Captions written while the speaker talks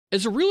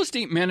As a real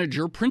estate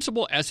manager,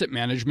 Principal Asset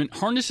Management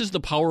harnesses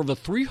the power of a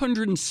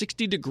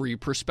 360-degree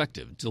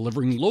perspective,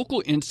 delivering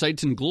local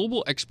insights and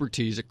global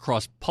expertise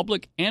across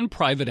public and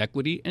private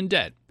equity and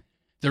debt.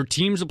 Their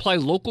teams apply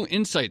local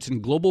insights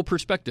and global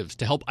perspectives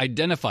to help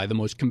identify the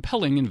most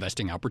compelling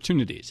investing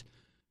opportunities.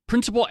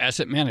 Principal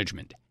Asset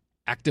Management.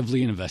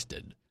 Actively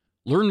invested.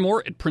 Learn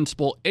more at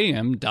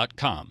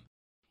principalam.com.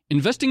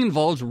 Investing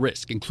involves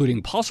risk,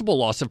 including possible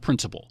loss of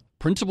principal.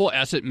 Principal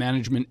Asset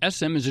Management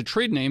SM is a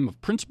trade name of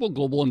Principal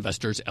Global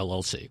Investors,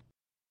 LLC.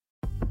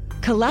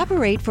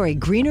 Collaborate for a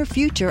greener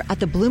future at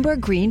the Bloomberg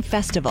Green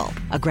Festival,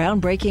 a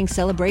groundbreaking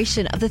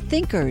celebration of the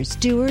thinkers,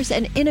 doers,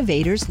 and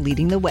innovators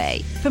leading the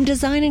way. From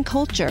design and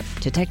culture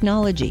to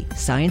technology,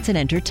 science, and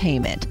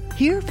entertainment.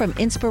 Hear from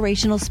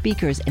inspirational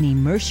speakers and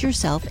immerse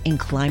yourself in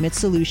climate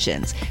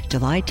solutions.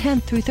 July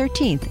 10th through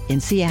 13th in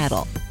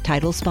Seattle.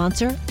 Title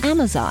sponsor,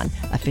 Amazon.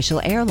 Official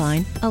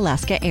airline,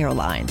 Alaska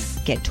Airlines.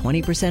 Get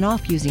 20%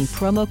 off using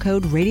promo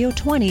code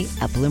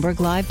radio20 at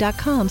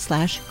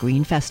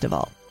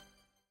bloomberglive.com/greenfestival.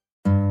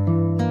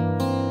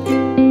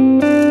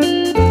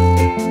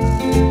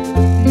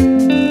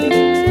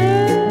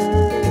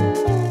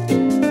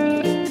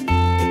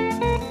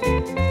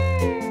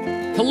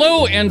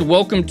 Hello and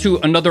welcome to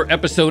another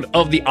episode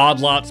of the Odd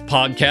Lots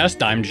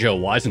podcast. I'm Joe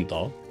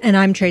Weisenthal. And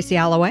I'm Tracy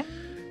Alloway.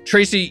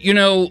 Tracy, you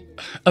know,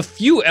 a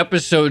few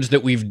episodes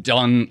that we've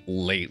done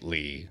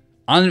lately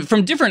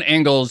from different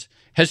angles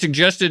has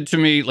suggested to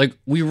me, like,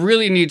 we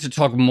really need to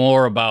talk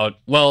more about,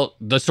 well,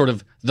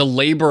 the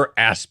labor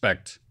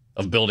aspect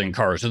of building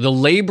cars, or the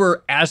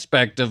labor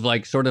aspect of,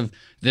 like, sort of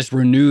this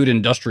renewed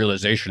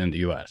industrialization in the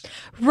U.S.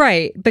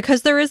 Right,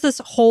 because there is this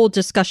whole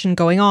discussion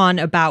going on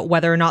about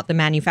whether or not the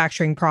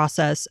manufacturing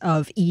process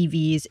of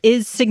EVs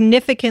is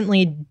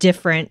significantly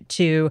different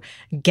to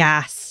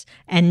gas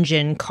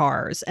engine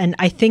cars. And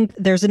I think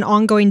there's an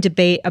ongoing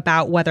debate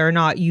about whether or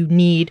not you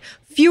need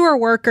fewer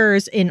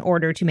workers in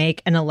order to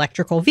make an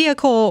electrical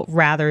vehicle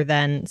rather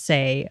than,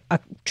 say, a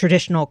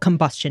traditional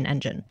combustion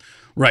engine.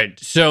 Right.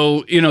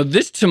 So, you know,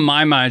 this, to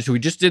my mind, so we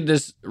just did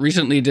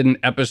an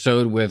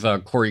episode with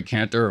Corey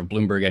Cantor of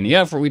Bloomberg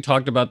NEF where we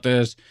talked about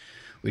this.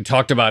 We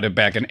talked about it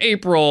back in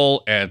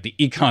April at the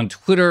Econ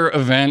Twitter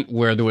event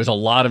where there was a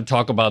lot of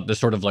talk about the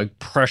sort of like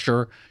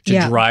pressure to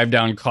drive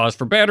down costs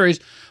for batteries.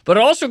 But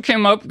it also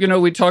came up, you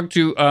know, we talked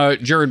to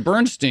Jared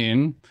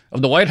Bernstein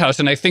of the White House,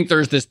 and I think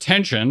there's this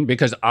tension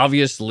because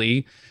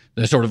obviously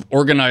the sort of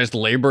organized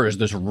labor is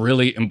this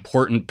really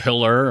important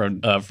pillar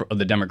of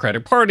the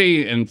Democratic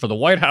Party and for the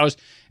White House.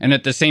 And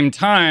at the same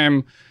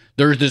time,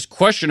 there's this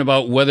question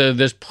about whether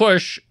this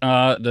push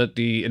that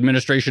the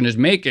administration is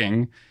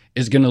making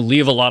is going to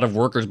leave a lot of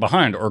workers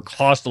behind or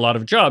cost a lot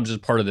of jobs as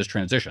part of this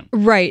transition.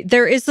 Right.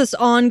 There is this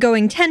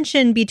ongoing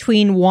tension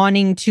between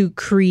wanting to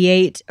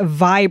create a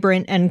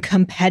vibrant and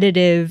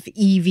competitive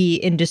EV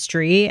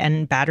industry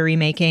and battery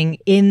making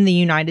in the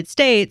United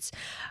States,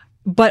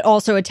 but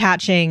also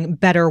attaching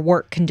better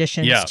work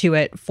conditions to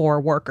it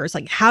for workers.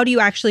 Like, how do you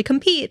actually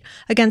compete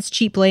against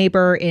cheap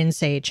labor in,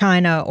 say,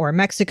 China or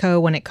Mexico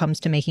when it comes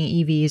to making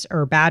EVs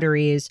or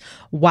batteries,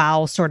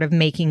 while sort of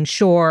making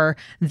sure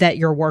that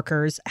your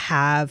workers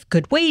have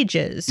good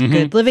wages,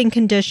 good living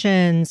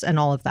conditions, and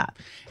all of that?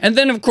 And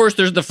then, of course,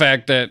 there's the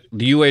fact that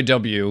the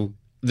UAW,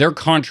 their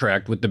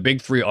contract with the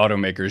big three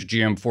automakers,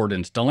 GM, Ford,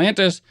 and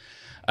Stellantis,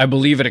 I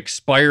believe it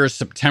expires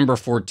September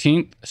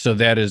 14th, so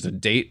that is a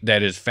date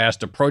that is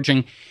fast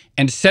approaching.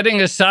 And setting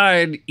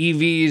aside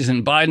EVs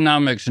and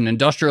Bidenomics and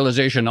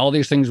industrialization, all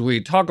these things we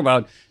talk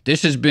about,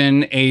 this has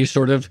been a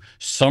sort of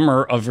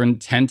summer of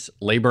intense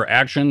labor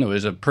action. There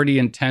was a pretty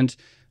intense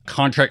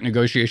contract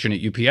negotiation at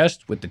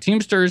UPS with the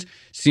Teamsters.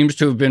 Seems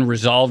to have been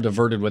resolved,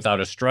 averted without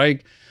a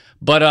strike.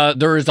 But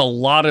there is a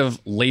lot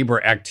of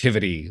labor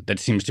activity that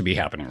seems to be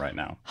happening right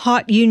now.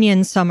 Hot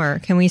union summer.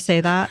 Can we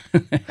say that?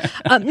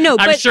 No,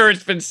 but I'm sure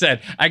it's been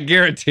said. I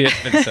guarantee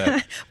it's been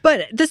said.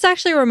 But this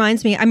actually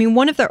reminds me, I mean,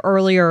 one of the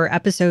earlier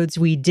episodes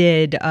we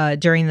did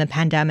during the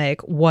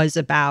pandemic was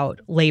about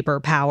labor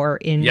power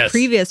in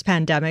previous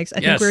pandemics.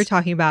 I think we were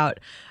talking about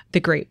the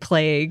Great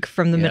Plague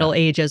from the Middle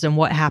Ages and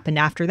what happened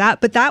after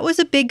that. But that was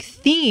a big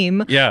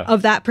theme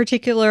of that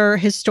particular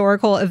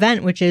historical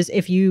event, which is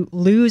if you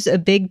lose a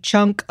big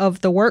chunk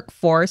of the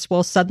workforce,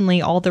 well,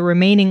 suddenly all the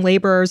remaining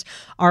laborers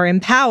are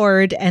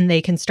empowered and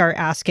they can start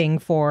asking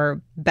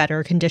for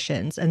better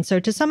conditions. And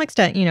so to some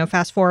extent, you know,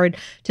 fast forward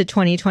to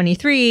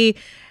 2023,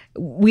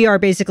 we are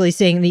basically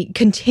seeing the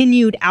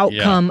continued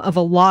outcome of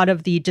a lot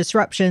of the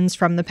disruptions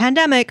from the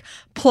pandemic,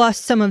 plus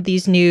some of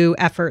these new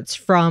efforts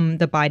from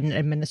the Biden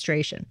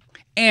administration.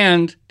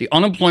 And the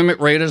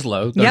unemployment rate is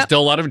low. There's still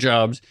a lot of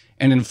jobs,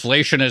 and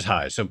inflation is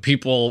high. So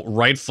people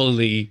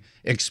rightfully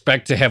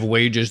expect to have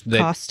wages that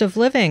cost of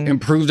living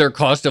improve their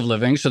cost of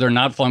living, so they're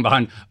not falling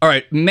behind. All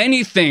right,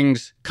 many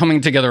things coming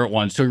together at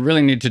once. So we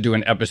really need to do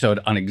an episode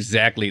on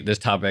exactly this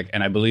topic,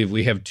 and I believe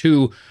we have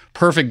two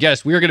perfect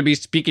guests. We are going to be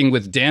speaking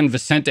with Dan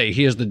Vicente.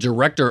 He is the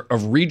director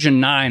of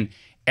Region 9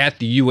 at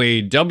the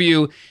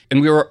UAW.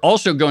 And we were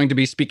also going to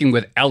be speaking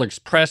with Alex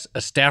Press,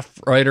 a staff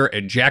writer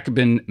at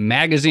Jacobin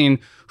Magazine,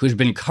 who's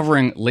been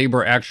covering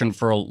labor action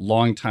for a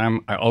long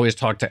time. I always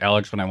talk to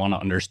Alex when I want to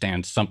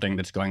understand something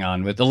that's going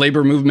on with the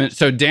labor movement.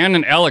 So Dan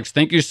and Alex,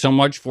 thank you so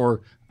much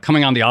for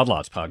coming on the Odd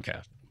Lots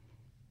podcast.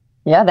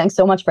 Yeah, thanks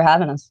so much for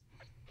having us.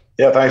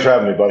 Yeah, thanks for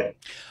having me, buddy.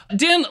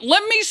 Dan,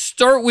 let me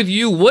start with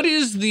you. What do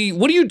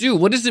you do?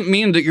 What does it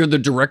mean that you're the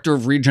director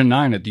of Region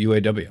 9 at the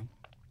UAW?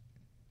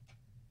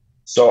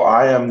 So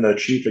I am the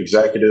chief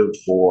executive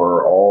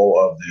for all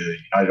of the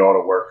United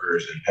Auto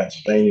Workers in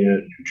Pennsylvania,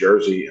 New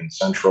Jersey, and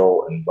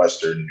Central and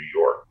Western New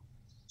York.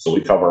 So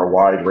we cover a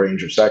wide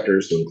range of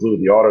sectors to include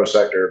the auto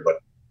sector, but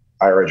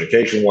higher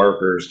education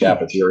workers,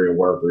 cafeteria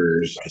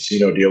workers,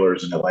 casino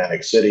dealers in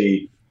Atlantic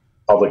City,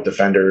 public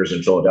defenders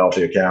in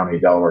Philadelphia County,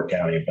 Delaware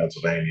County, and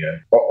Pennsylvania,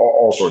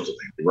 all sorts of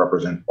things. We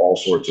represent all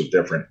sorts of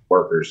different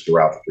workers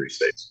throughout the 3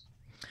 states.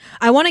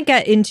 I want to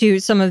get into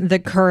some of the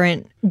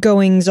current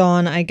goings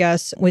on, I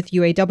guess, with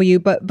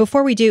UAW. But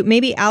before we do,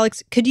 maybe,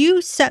 Alex, could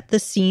you set the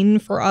scene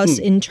for us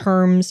in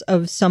terms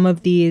of some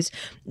of these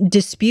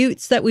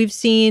disputes that we've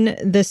seen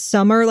this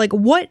summer? Like,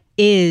 what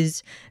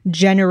is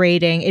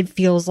generating, it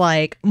feels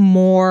like,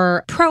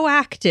 more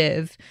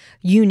proactive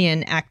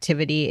union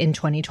activity in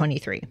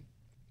 2023?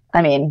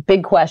 I mean,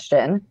 big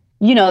question.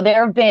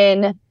 There have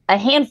been a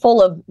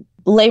handful of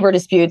labor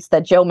disputes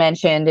that Joe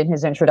mentioned in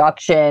his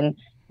introduction,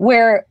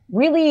 where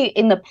really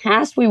in the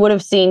past we would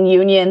have seen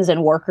unions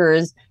and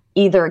workers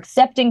either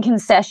accepting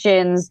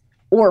concessions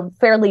or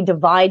fairly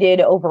divided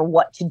over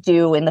what to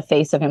do in the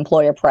face of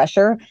employer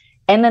pressure.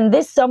 And then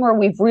this summer,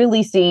 we've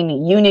really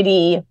seen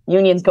unity,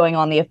 unions going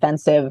on the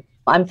offensive.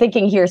 I'm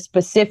thinking here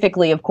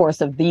specifically, of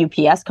course, of the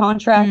UPS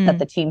contract that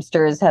the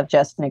Teamsters have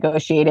just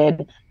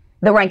negotiated.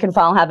 The rank and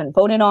file haven't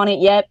voted on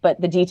it yet,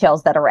 but the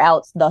details that are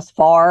out thus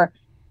far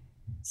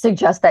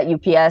suggest that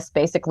UPS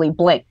basically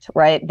blinked,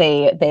 right?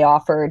 They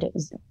offered,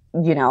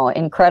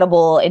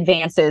 incredible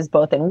advances,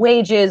 both in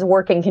wages,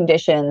 working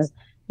conditions.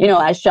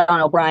 As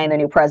Sean O'Brien, the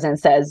new president,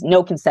 says,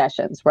 no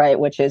concessions, right?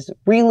 Which is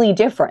really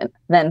different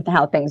than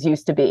how things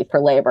used to be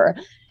for labor.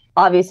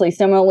 Obviously,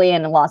 similarly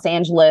in Los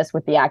Angeles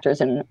with the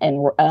actors and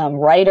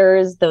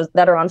writers, those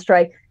that are on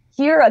strike.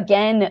 Here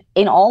again,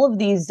 in all of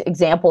these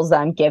examples that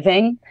I'm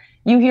giving,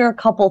 you hear a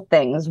couple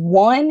things.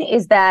 One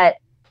is that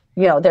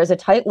there's a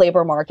tight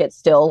labor market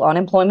still.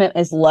 Unemployment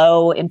is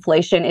low.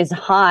 Inflation is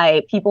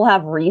high. People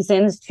have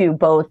reasons to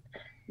both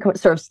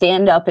sort of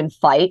stand up and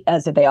fight,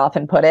 as they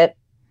often put it,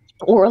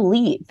 or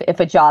leave if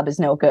a job is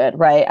no good,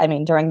 right? I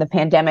mean, during the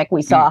pandemic,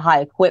 we saw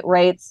high quit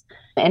rates.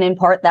 And in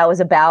part, that was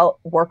about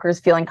workers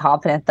feeling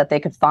confident that they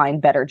could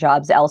find better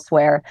jobs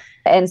elsewhere.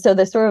 And so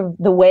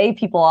the way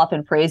people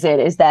often phrase it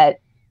is that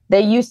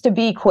they used to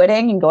be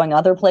quitting and going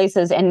other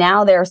places, and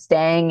now they're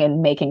staying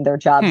and making their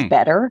jobs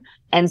better.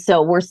 And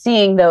so we're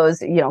seeing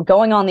those,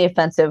 going on the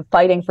offensive,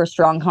 fighting for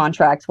strong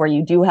contracts where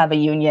you do have a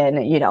union,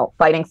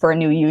 fighting for a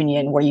new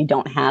union where you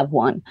don't have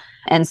one.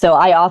 And so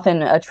I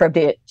often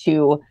attribute it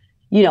to,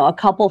 a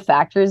couple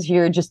factors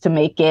here just to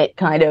make it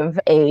kind of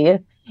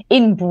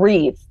in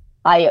brief.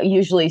 I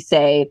usually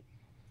say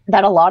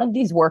that a lot of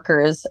these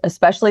workers,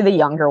 especially the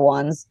younger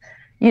ones,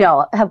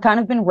 have kind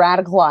of been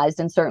radicalized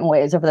in certain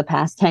ways over the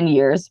past 10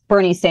 years.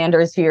 Bernie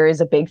Sanders here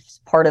is a big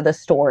part of the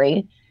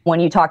story. When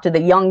you talk to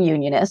the young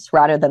unionists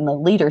rather than the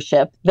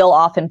leadership, they'll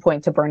often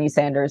point to Bernie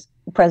Sanders'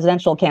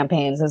 presidential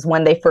campaigns as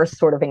when they first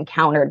sort of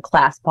encountered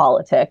class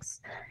politics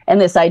and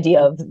this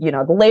idea of,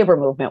 the labor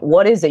movement.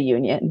 What is a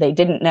union? They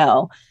didn't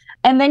know.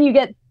 And then you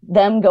get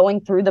them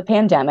going through the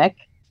pandemic,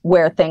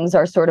 where things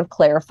are sort of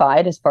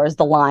clarified as far as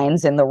the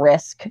lines and the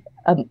risk,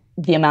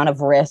 the amount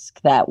of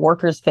risk that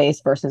workers face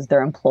versus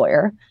their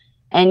employer.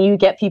 And you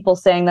get people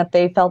saying that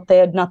they felt they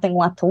had nothing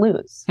left to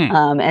lose.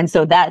 And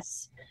so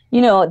that's,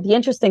 the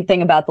interesting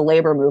thing about the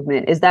labor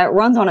movement is that it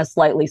runs on a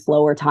slightly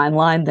slower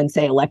timeline than,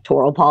 say,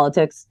 electoral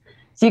politics.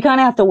 So you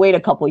kind of have to wait a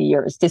couple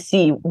years to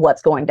see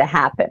what's going to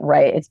happen,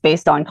 right? It's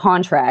based on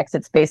contracts.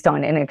 It's based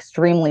on an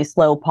extremely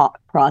slow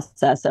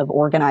process of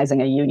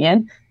organizing a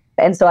union.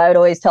 And so I would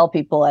always tell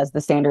people, as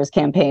the Sanders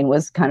campaign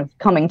was kind of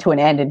coming to an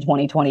end in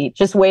 2020,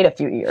 just wait a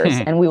few years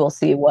and we will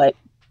see what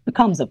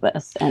becomes of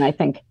this. And I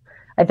think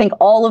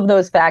all of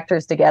those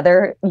factors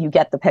together, you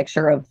get the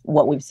picture of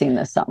what we've seen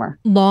this summer.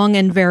 Long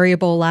and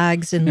variable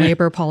lags in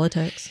labor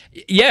politics.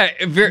 Yeah,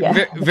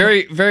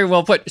 very, very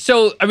well put.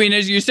 So, I mean,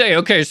 as you say,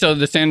 okay, so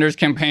the Sanders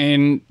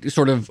campaign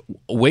sort of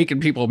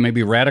awakened people,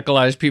 maybe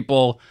radicalized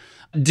people.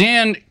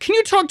 Dan, can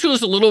you talk to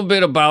us a little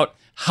bit about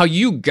how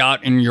you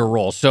got in your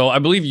role? So I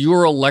believe you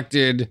were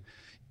elected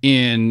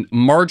in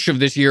March of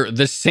this year,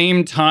 the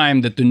same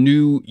time that the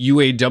new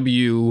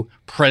UAW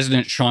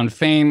president, Shawn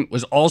Fain,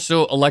 was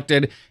also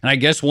elected. And I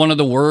guess one of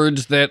the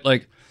words that,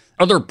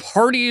 are there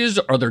parties?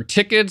 Are there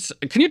tickets?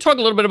 Can you talk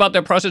a little bit about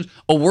that process?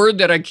 A word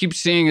that I keep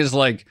seeing is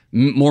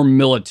more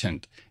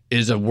militant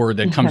is a word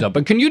that comes up.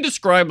 But can you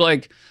describe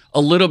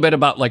a little bit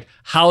about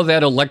how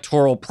that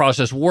electoral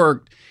process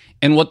worked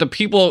and what the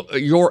people,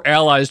 your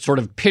allies, sort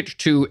of pitched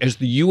to as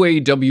the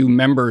UAW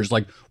members?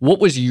 What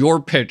was your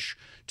pitch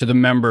to the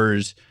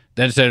members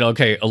that said,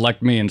 okay,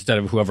 elect me instead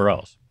of whoever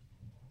else?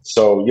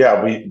 So,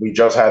 yeah, we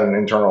just had an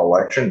internal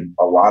election.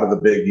 A lot of the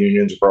big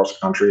unions across the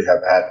country have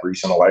had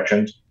recent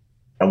elections.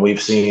 And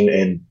we've seen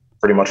in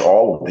pretty much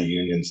all of the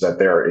unions that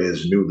there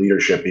is new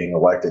leadership being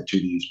elected to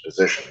these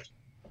positions.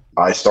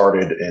 I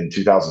started in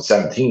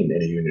 2017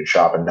 in a union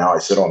shop, and now I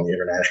sit on the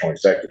international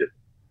executive.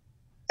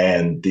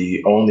 And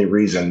the only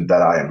reason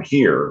that I am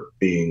here,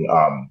 being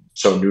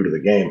so new to the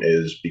game,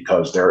 is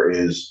because there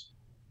is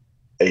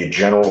a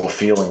general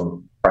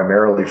feeling,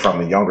 primarily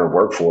from the younger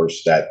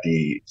workforce, that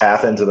the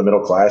path into the middle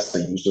class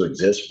that used to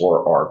exist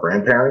for our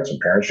grandparents and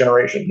parents'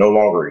 generation no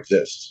longer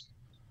exists.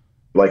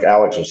 Like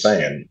Alex was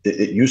saying,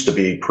 it used to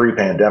be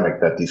pre-pandemic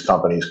that these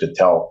companies could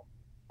tell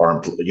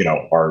our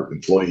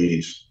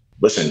employees,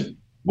 listen,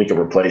 we can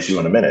replace you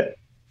in a minute.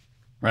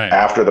 Right.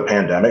 After the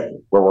pandemic,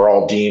 where we're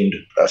all deemed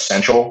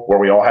essential, where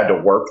we all had to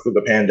work through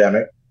the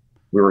pandemic,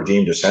 we were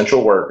deemed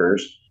essential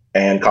workers.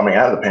 And coming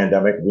out of the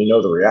pandemic, we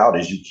know the reality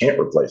is you can't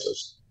replace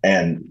us.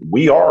 And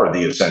we are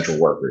the essential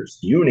workers.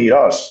 You need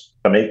us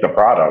to make the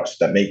products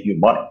that make you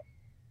money.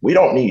 We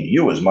don't need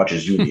you as much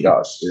as you need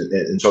us.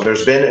 And so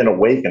there's been an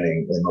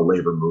awakening in the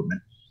labor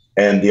movement.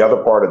 And the other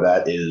part of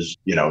that is,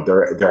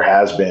 there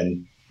has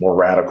been more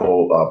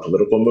radical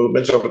political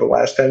movements over the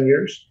last 10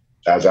 years,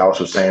 as Alex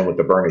was saying, with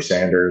the Bernie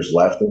Sanders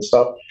left and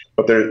stuff.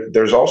 But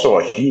there's also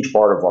a huge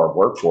part of our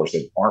workforce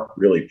that aren't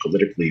really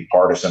politically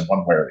partisan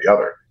one way or the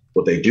other.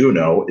 What they do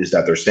know is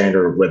that their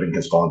standard of living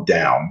has gone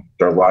down,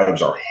 their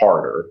lives are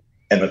harder,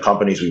 and the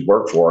companies we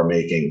work for are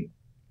making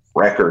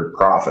record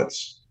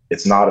profits.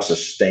 It's not a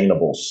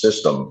sustainable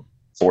system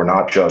for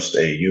not just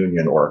a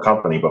union or a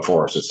company, but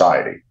for our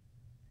society.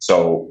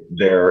 So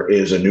there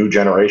is a new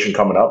generation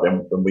coming up,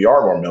 and we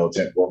are more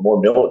militant. We're more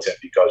militant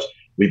because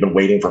we've been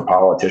waiting for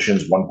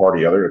politicians, one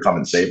party or the other, to come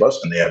and save us,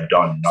 and they have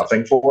done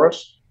nothing for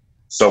us.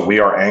 So we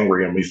are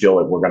angry, and we feel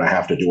like we're going to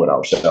have to do it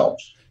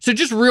ourselves. So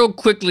just real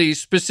quickly,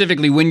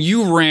 specifically, when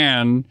you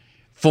ran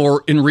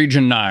in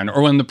Region 9,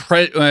 or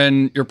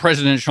when your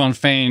president, Shawn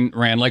Fain,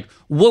 ran,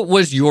 what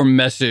was your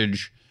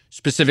message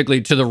specifically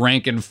to the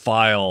rank and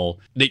file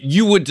that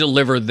you would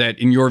deliver that,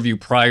 in your view,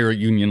 prior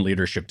union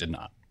leadership did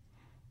not?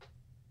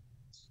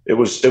 It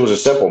was a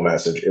simple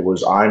message. It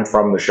was, I'm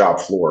from the shop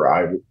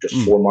floor. Just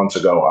 4 months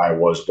ago, I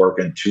was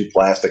working 2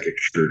 plastic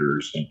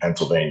extruders in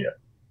Pennsylvania.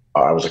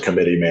 I was a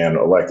committee man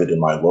elected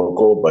in my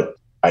local, but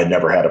I had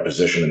never had a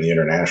position in the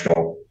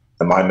international.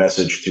 And my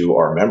message to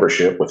our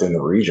membership within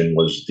the region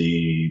was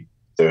the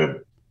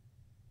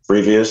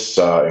previous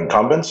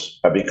incumbents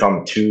have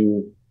become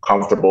too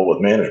comfortable with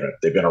management.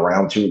 They've been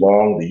around too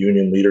long. The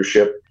union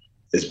leadership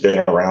has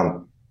been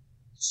around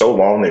so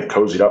long. They've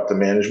cozied up to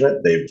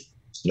management. They've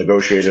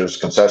negotiated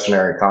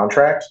concessionary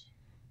contracts,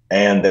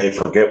 and they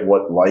forget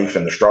what life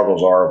and the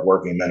struggles are of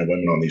working men and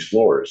women on these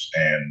floors.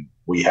 And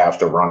we have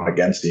to run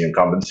against the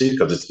incumbency,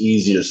 because it's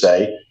easy to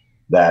say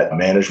that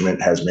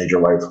management has made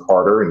your life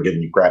harder and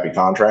given you crappy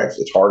contracts.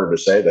 It's harder to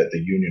say that the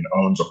union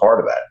owns a part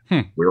of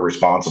that. We're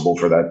responsible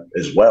for that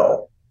as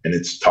well. And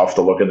it's tough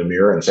to look in the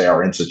mirror and say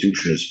our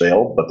institution has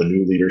failed, but the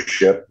new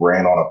leadership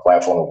ran on a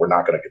platform of we're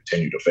not going to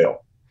continue to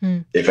fail.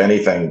 If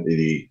anything,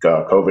 the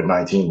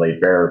COVID-19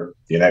 laid bare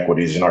the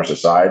inequities in our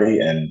society,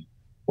 and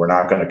we're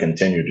not going to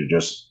continue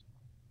to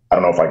I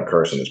don't know if I can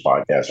curse in this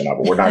podcast or not,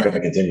 but we're not going to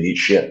continue to eat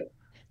shit.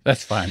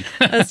 That's fine.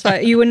 That's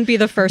fine. You wouldn't be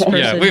the first person.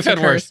 Yeah, we've had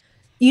worse.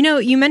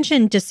 You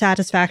mentioned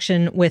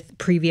dissatisfaction with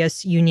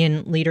previous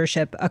union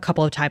leadership a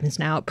couple of times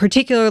now,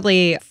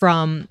 particularly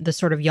from the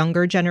sort of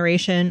younger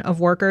generation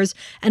of workers.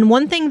 And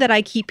one thing that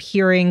I keep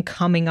hearing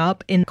coming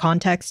up in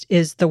context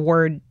is the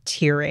word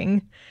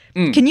tiering.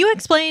 Can you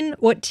explain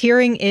what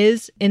tiering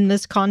is in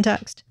this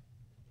context?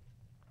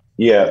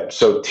 Yeah,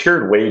 so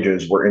tiered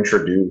wages were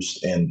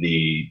introduced in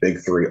the big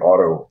 3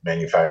 auto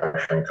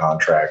manufacturing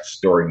contracts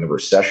during the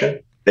recession.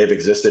 They've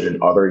existed in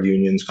other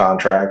unions'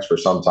 contracts for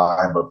some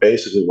time, but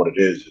basically what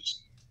it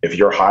is if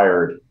you're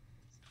hired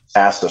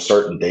past a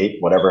certain date,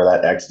 whatever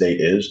that X date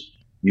is,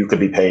 you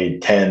could be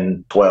paid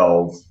 $10,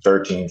 $12,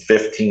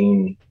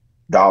 $13,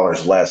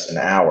 $15 less an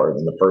hour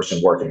than the person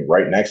working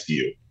right next to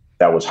you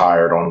that was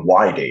hired on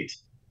Y date.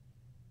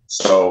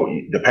 So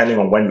depending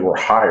on when you were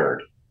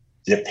hired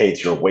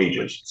dictates your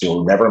wages. So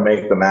you'll never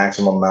make the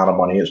maximum amount of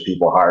money as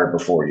people hired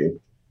before you.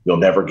 You'll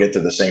never get to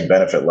the same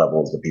benefit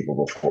level as the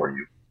people before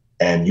you.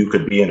 And you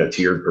could be in a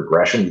tiered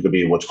progression. You could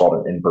be what's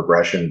called an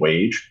in-progression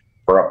wage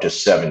for up to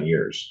 7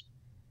 years.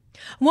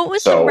 What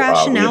was the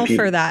rationale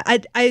for that?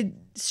 I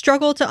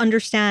struggle to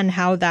understand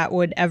how that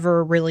would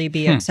ever really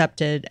be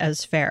accepted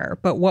as fair.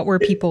 But what were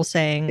people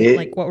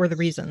saying? What were the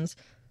reasons?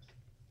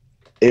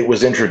 It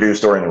was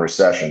introduced during the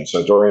recession.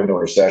 So during the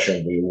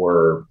recession, we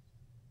were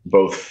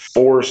both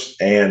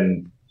forced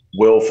and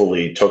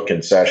willfully took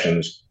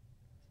concessions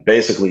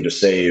basically to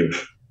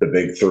save the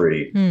big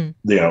 3,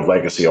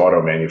 legacy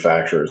auto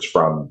manufacturers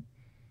from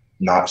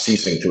not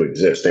ceasing to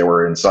exist. They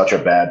were in such a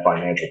bad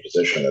financial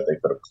position that they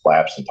could have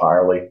collapsed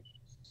entirely.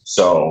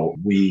 So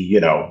we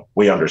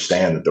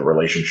understand that the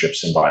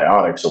relationship's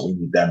symbiotic, so we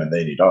need them and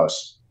they need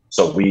us.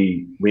 So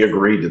we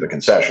agreed to the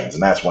concessions,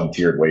 and that's when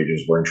tiered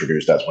wages were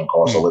introduced. That's when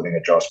cost of living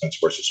adjustments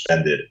were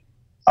suspended.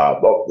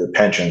 The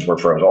pensions were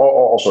frozen,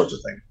 all sorts of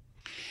things.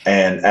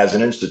 And as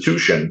an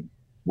institution,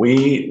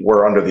 we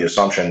were under the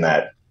assumption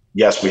that,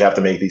 yes, we have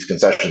to make these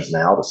concessions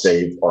now to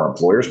save our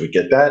employers. We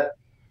get that.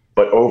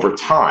 But over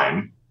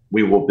time,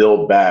 we will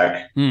build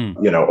back,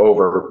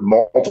 over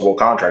multiple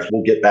contracts.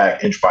 We'll get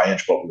back inch by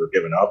inch what we were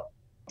giving up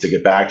to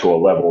get back to a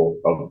level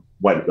of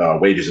what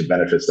wages and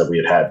benefits that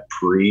we had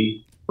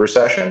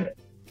pre-recession.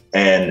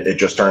 And it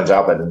just turns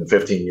out that in the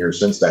 15 years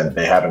since then,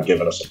 they haven't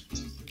given us a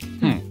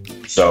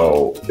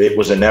So it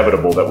was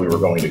inevitable that we were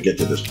going to get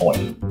to this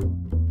point.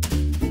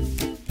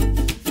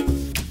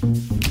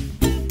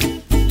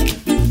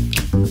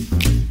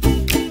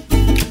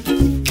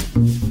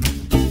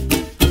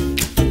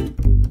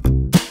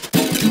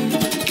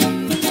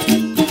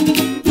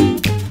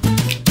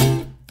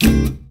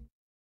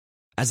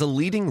 As a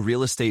leading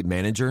real estate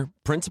manager,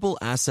 Principal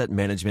Asset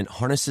Management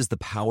harnesses the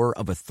power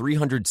of a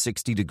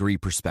 360-degree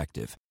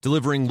perspective,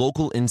 delivering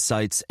local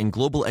insights and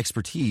global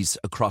expertise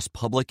across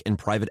public and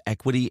private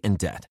equity and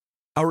debt.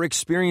 Our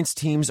experienced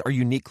teams are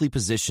uniquely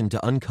positioned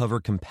to uncover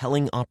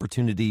compelling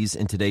opportunities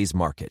in today's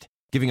market,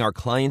 giving our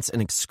clients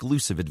an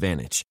exclusive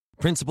advantage.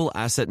 Principal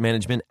Asset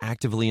Management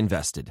actively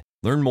invested.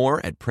 Learn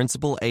more at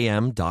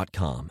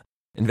principalam.com.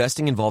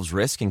 Investing involves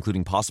risk,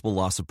 including possible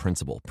loss of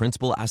principal.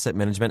 Principal Asset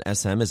Management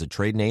SM is a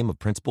trade name of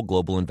Principal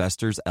Global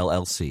Investors,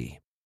 LLC.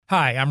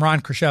 Hi, I'm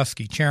Ron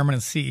Kraszewski, Chairman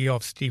and CEO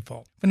of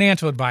Stifel.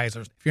 Financial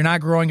advisors, if you're not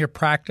growing your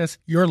practice,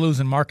 you're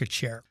losing market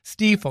share.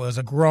 Stifel is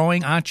a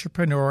growing,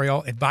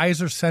 entrepreneurial,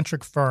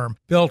 advisor-centric firm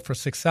built for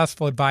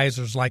successful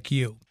advisors like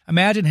you.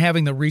 Imagine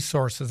having the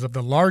resources of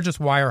the largest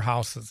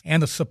wirehouses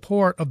and the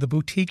support of the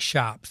boutique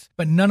shops,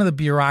 but none of the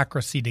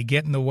bureaucracy to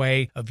get in the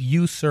way of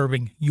you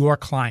serving your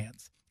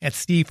clients. At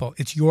Stifel,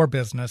 it's your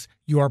business,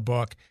 your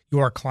book,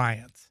 your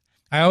clients.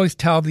 I always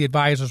tell the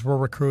advisors we're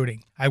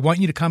recruiting, I want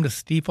you to come to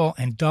Stifel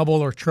and double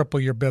or triple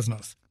your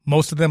business.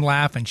 Most of them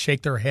laugh and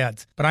shake their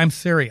heads, but I'm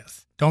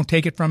serious. Don't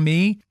take it from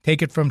me.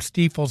 Take it from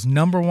Stifel's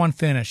 #1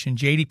 finish in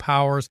J.D.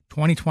 Power's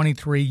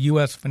 2023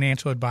 U.S.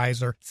 Financial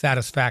Advisor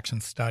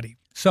Satisfaction Study.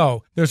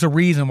 So, there's a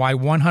reason why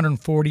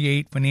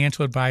 148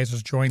 financial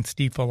advisors joined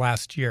Stifel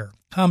last year.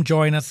 Come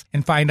join us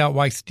and find out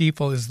why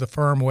Stifel is the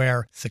firm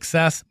where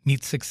success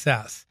meets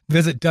success.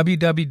 Visit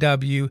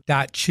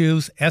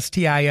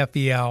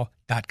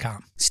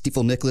www.choosestifel.com.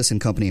 Stifel Nicholas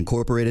and Company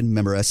Incorporated,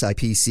 member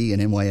SIPC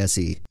and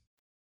NYSE.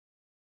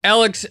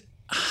 Alex,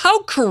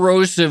 how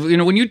corrosive,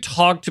 when you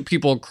talk to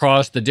people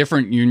across the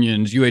different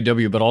unions,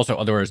 UAW, but also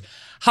others,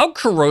 how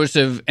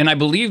corrosive, and I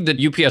believe that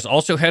UPS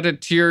also had a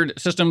tiered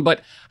system,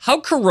 but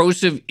how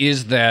corrosive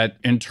is that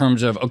in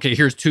terms of, okay,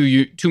 here's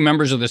two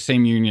members of the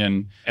same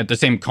union at the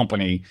same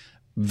company,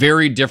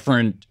 very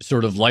different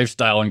sort of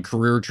lifestyle and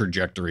career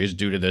trajectories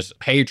due to this,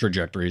 pay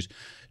trajectories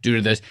due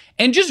to this,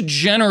 and just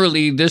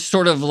generally this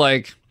sort of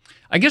like,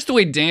 I guess the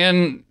way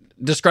Dan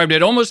described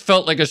it, almost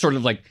felt like a sort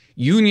of like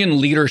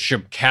union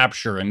leadership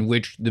capture in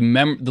which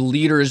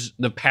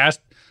the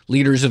past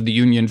leaders of the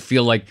union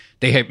feel like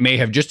they may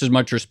have just as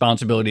much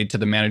responsibility to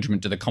the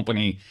management, to the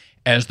company,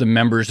 as the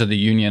members of the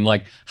union.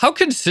 Like, how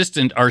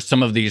consistent are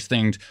some of these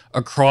things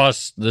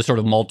across the sort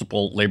of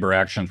multiple labor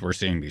actions we're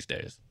seeing these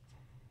days?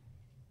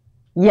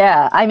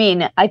 Yeah, I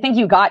mean, I think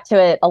you got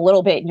to it a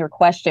little bit in your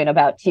question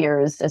about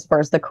tiers as far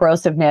as the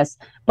corrosiveness,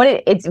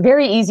 but it's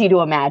very easy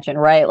to imagine,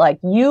 right? Like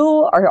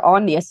you are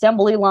on the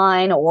assembly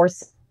line, or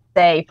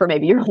say for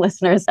maybe your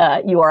listeners,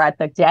 you are at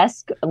the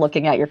desk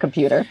looking at your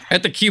computer.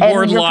 At the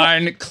keyboard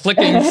line,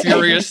 clicking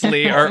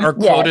furiously, or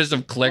quotas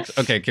of clicks.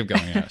 Okay, keep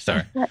going. Yeah,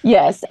 sorry.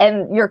 Yes,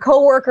 and your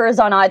coworkers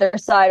on either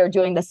side are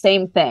doing the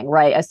same thing,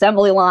 right?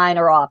 Assembly line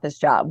or office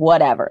job,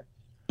 whatever.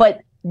 But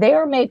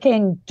they're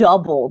making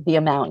double the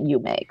amount you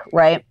make,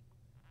 right?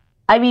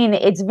 I mean,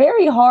 it's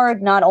very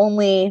hard not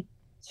only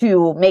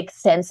to make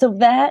sense of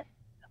that,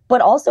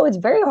 but also it's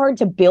very hard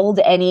to build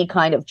any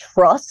kind of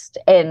trust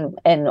and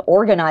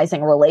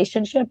organizing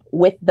relationship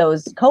with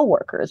those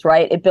coworkers,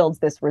 right? It builds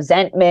this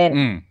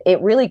resentment. It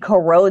really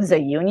corrodes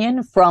a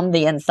union from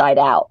the inside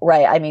out,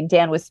 right? I mean,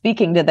 Dan was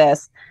speaking to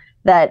this,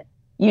 that,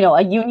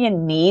 a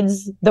union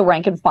needs the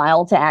rank and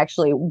file to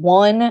actually,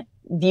 one,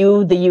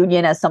 view the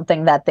union as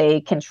something that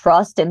they can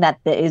trust and that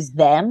is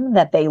them,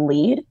 that they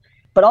lead,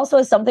 but also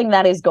as something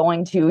that is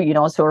going to,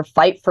 sort of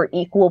fight for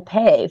equal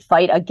pay,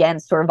 fight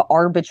against sort of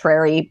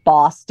arbitrary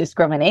boss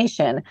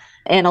discrimination.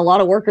 And a lot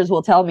of workers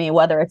will tell me,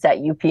 whether it's at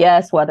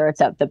UPS, whether it's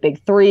at the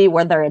big three,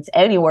 whether it's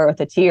anywhere with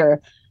a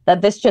tier,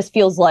 that this just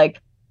feels like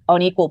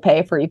unequal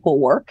pay for equal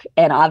work.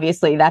 And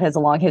obviously that has a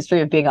long history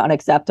of being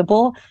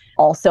unacceptable.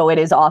 Also, it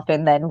is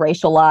often then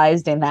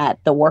racialized in that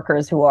the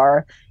workers who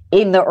are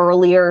in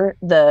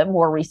the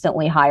more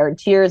recently hired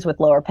tiers with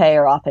lower pay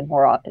are often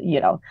more,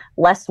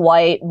 less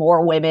white,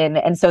 more women.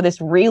 And so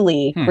this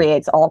really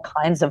creates all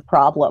kinds of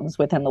problems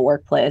within the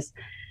workplace.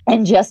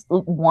 And just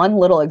one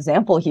little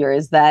example here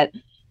is that,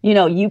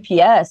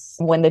 UPS,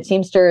 when the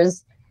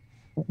Teamsters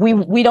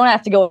we don't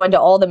have to go into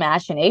all the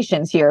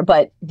machinations here,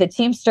 but the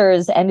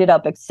Teamsters ended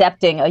up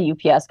accepting a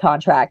UPS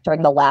contract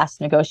during the last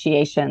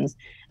negotiations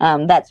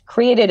that's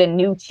created a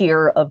new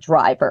tier of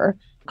driver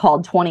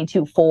called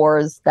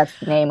 22-4s. That's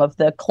the name of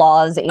the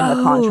clause in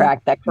the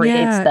contract that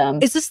creates them.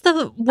 Is this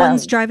the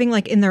ones driving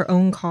like in their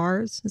own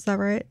cars? Is that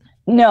right?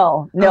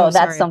 No,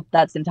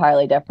 that's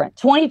entirely different.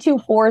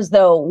 22-4s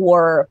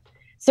though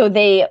so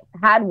they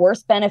had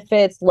worse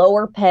benefits,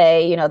 lower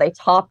pay. They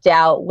topped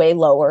out way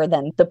lower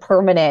than the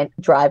permanent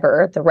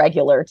driver, the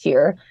regular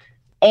tier.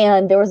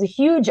 And there was a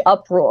huge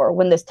uproar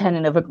when this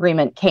tentative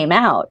agreement came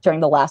out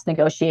during the last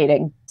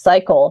negotiating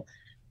cycle.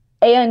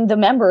 And the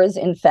members,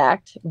 in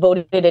fact,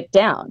 voted it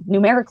down.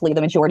 Numerically,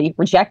 the majority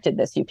rejected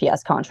this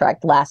UPS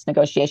contract last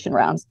negotiation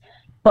rounds.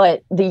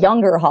 But the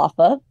younger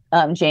Hoffa,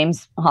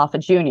 James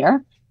Hoffa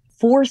Jr.,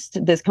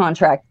 forced this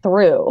contract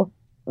through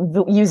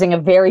using a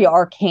very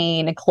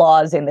arcane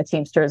clause in the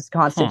Teamsters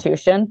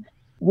Constitution.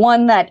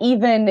 One that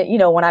even,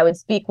 when I would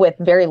speak with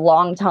very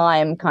long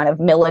time kind of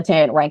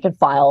militant rank and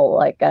file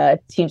like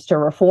Teamster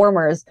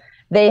reformers,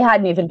 they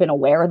hadn't even been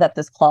aware that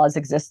this clause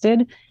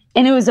existed.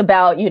 And it was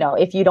about,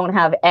 if you don't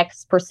have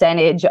X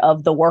percentage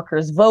of the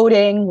workers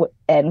voting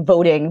and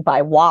voting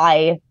by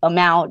Y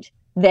amount,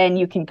 then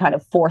you can kind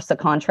of force a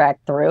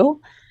contract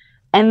through.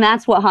 And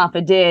that's what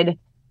Hoffa did.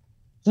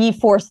 He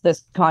forced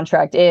this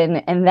contract in,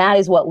 and that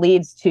is what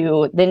leads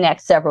to the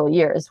next several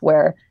years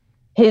where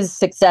his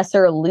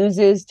successor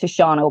loses to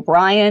Sean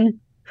O'Brien,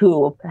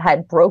 who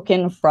had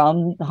broken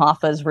from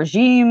Hoffa's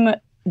regime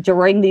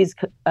during these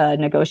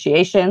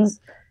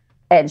negotiations.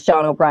 And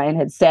Sean O'Brien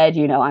had said,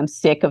 I'm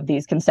sick of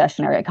these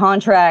concessionary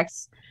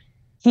contracts.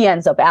 He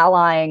ends up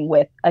allying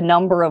with a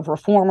number of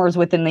reformers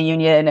within the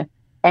union,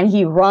 and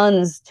he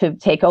runs to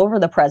take over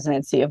the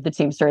presidency of the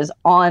Teamsters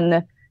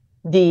on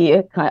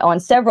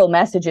several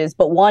messages,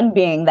 but one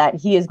being that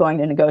he is going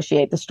to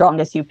negotiate the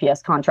strongest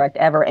UPS contract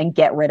ever and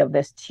get rid of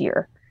this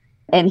tier.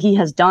 And he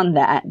has done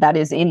that. That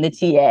is in the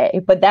TA.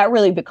 But that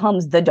really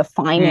becomes the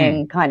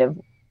defining kind of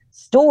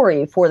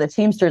story for the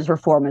Teamsters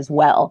reform as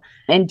well.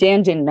 And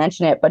Dan didn't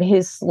mention it, but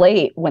his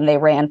slate when they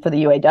ran for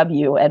the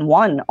UAW and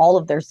won all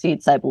of their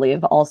seats, I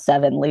believe, all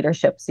 7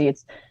 leadership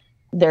seats,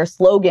 their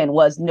slogan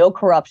was no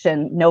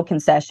corruption, no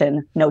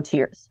concession, no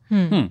tiers.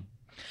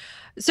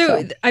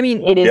 So, I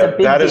mean, it is a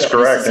big that is deal.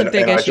 correct. And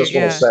issue, I just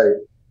want to say,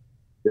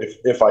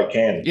 if I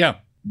can,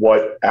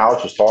 what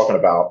Alex was talking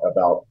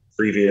about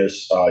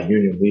previous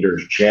union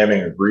leaders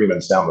jamming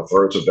agreements down the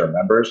throats of their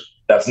members,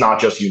 that's not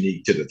just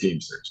unique to the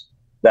Teamsters.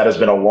 That has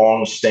been a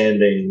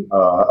long-standing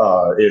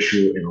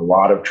issue in a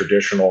lot of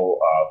traditional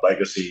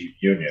legacy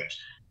unions,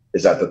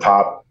 is that the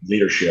top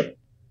leadership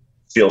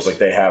feels like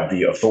they have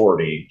the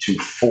authority to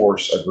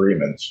force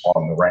agreements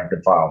on the rank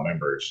and file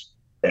members.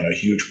 And a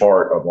huge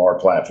part of our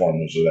platform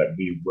is that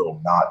we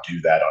will not do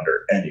that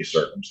under any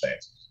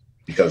circumstances,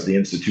 because the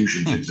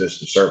institutions exist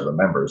to serve the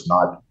members,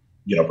 not,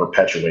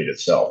 perpetuate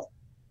itself.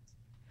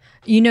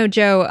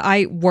 Joe,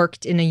 I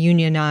worked in a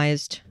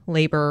unionized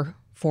labor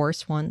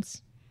force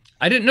once.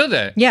 I didn't know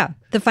that. Yeah.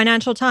 The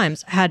Financial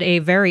Times had a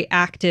very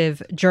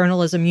active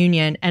journalism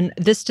union. And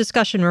this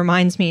discussion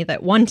reminds me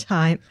that one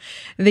time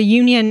the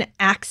union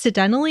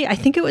accidentally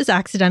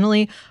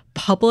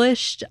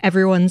published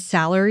everyone's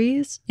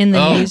salaries in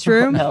the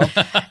newsroom. No.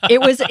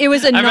 It was I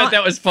bet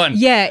that was fun.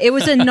 Yeah, it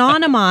was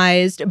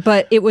anonymized,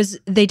 but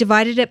they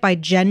divided it by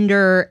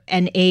gender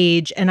and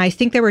age. And I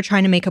think they were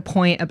trying to make a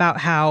point about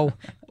how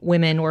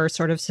women were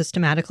sort of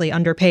systematically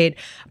underpaid.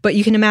 But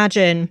you can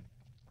imagine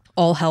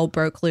all hell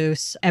broke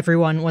loose.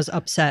 Everyone was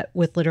upset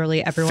with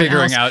literally everyone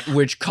Figuring else. out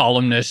which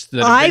columnists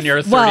that have been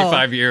here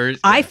 35 years.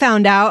 I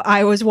found out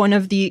I was one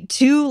of the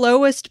 2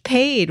 lowest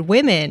paid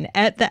women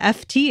at the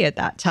FT at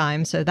that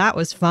time. So that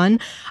was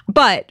fun.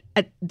 But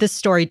this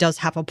story does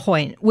have a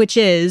point, which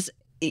is,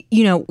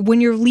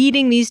 when you're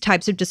leading these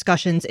types of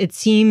discussions, it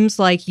seems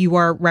like you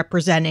are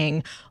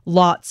representing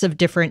lots of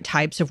different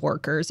types of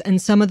workers.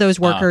 And some of those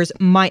workers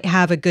might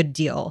have a good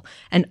deal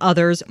and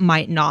others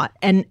might not.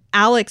 And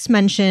Alex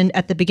mentioned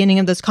at the beginning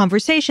of this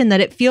conversation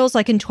that it feels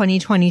like in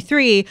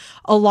 2023,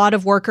 a lot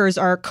of workers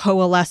are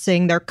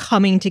coalescing, they're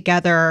coming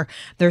together,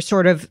 they're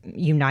sort of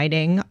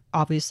uniting,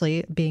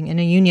 obviously being in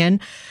a union.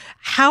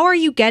 How are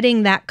you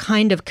getting that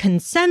kind of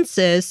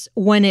consensus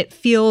when it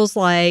feels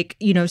like,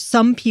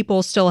 some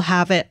people still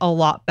have it a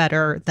lot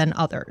better than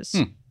others?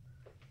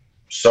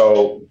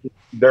 So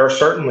there are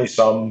certainly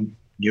some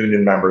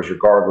union members,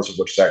 regardless of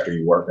which sector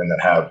you work in,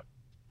 that have,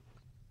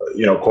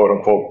 quote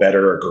unquote,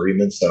 better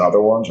agreements than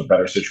other ones or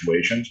better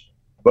situations.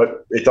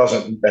 But it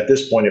doesn't, at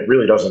this point, it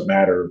really doesn't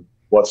matter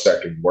what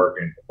sector you work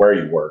in, where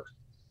you work.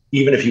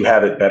 Even if you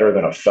have it better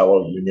than a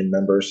fellow union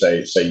member,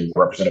 say you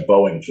represent a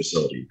Boeing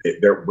facility,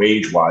 they're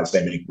wage-wise,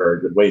 they make very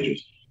good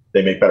wages.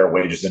 They make better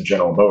wages than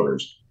General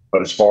Motors.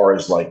 But as far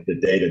as like the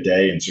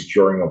day-to-day and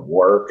securing of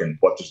work and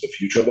what does the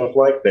future look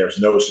like, there's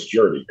no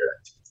security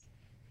guarantee.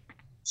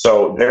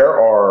 So there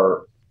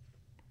are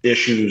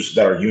issues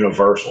that are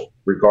universal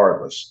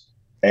regardless.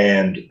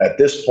 And at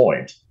this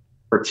point,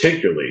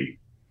 particularly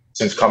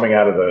since coming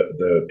out of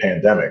the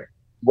pandemic,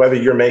 whether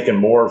you're making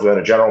more than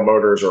a General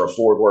Motors or a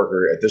Ford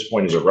worker at this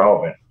point is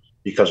irrelevant,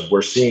 because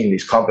we're seeing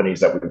these companies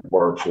that we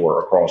work for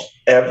across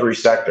every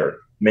sector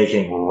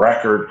making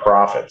record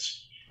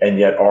profits. And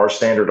yet our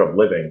standard of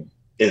living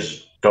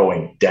is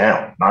going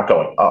down, not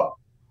going up.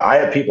 I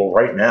have people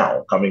right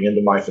now coming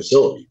into my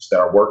facilities that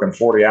are working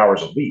 40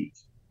 hours a week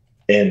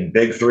in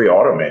big three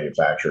auto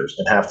manufacturers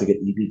and have to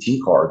get EBT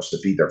cards to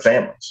feed their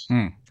families.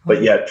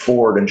 But yet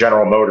Ford and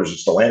General Motors and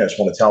Stellantis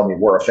want to tell me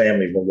we're a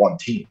family, we're one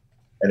team.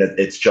 And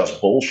it's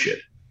just bullshit.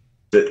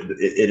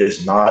 It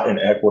is not an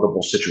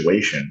equitable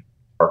situation.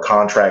 Our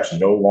contracts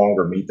no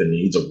longer meet the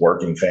needs of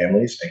working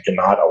families and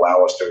cannot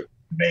allow us to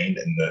remain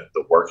in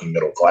the working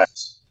middle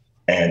class.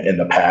 And in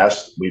the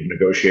past, we've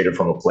negotiated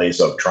from a place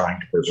of trying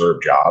to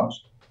preserve jobs.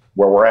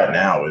 Where we're at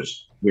now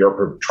is we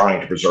are trying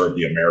to preserve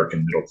the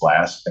American middle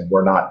class, and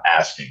we're not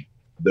asking.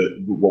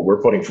 What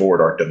we're putting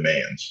forward are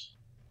demands.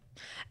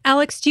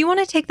 Alex, do you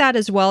want to take that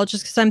as well?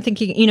 Just because I'm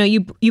thinking,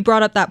 you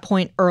brought up that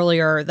point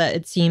earlier that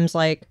it seems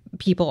like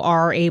people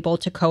are able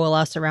to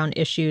coalesce around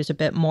issues a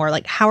bit more.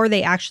 Like, how are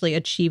they actually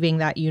achieving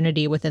that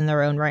unity within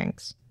their own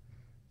ranks?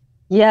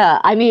 Yeah,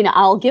 I mean,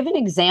 I'll give an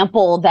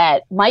example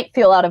that might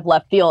feel out of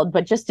left field,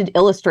 but just to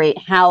illustrate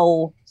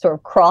how sort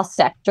of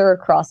cross-sector,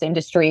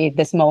 cross-industry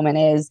this moment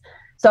is.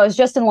 So I was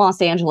just in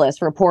Los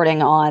Angeles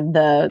reporting on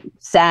the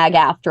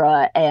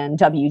SAG-AFTRA and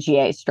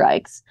WGA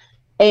strikes.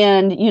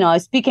 And, I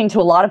was speaking to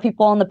a lot of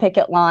people on the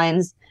picket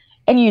lines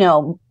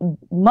and,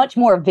 much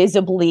more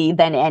visibly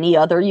than any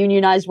other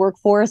unionized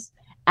workforce,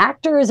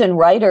 actors and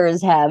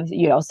writers have,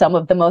 some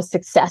of the most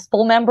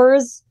successful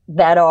members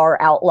that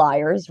are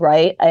outliers,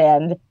 right?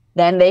 And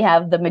then they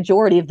have the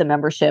majority of the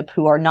membership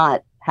who are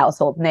not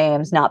household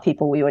names, not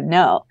people we would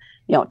know.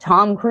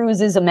 Tom Cruise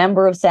is a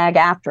member of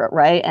SAG-AFTRA,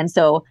 right? And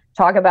so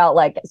talk about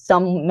like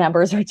some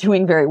members are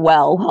doing very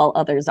well while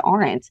others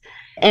aren't.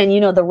 And,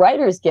 the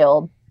Writers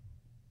Guild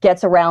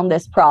gets around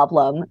this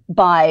problem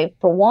by,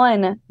 for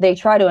one, they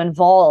try to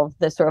involve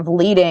the sort of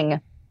leading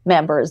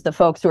members, the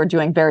folks who are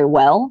doing very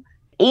well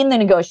in the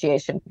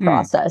negotiation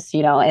process,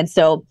 And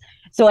so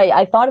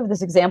I thought of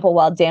this example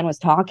while Dan was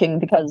talking,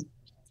 because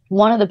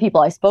one of the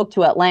people I spoke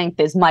to at length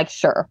is Mike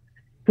Schur,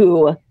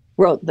 who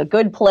wrote The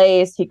Good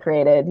Place. He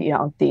created,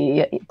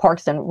 the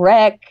Parks and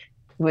Rec.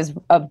 He was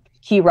a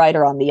key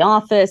writer on The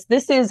Office.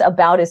 This is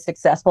about as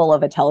successful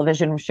of a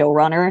television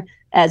showrunner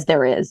as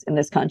there is in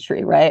this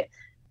country, right?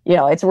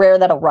 It's rare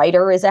that a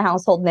writer is a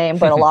household name,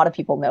 but a lot of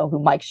people know who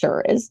Mike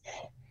Schur is.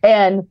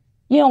 And,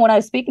 when I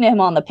was speaking to him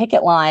on the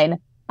picket line,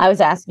 I was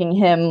asking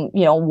him,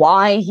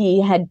 why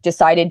he had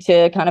decided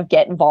to kind of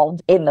get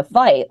involved in the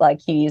fight. Like,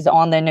 he's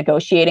on the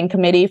negotiating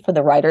committee for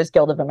the Writers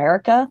Guild of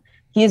America.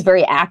 He is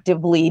very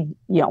actively,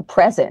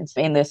 present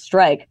in this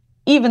strike,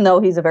 even though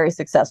he's a very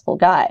successful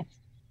guy.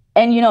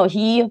 And,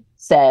 he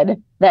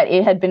said that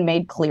it had been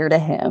made clear to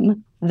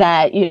him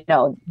that,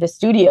 the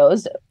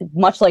studios,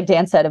 much like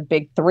Dan said of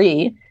Big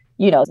Three,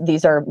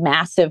 these are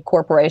massive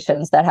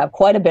corporations that have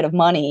quite a bit of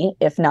money,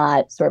 if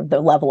not sort of the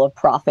level of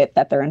profit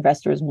that their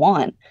investors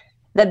want,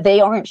 that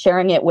they aren't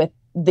sharing it with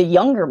the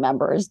younger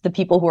members, the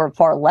people who are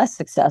far less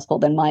successful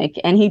than Mike.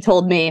 And he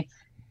told me,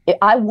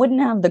 I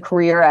wouldn't have the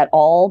career at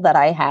all that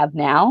I have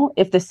now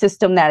if the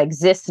system that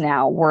exists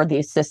now were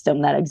the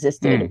system that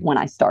existed when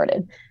I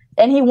started.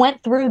 And he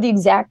went through the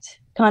exact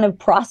kind of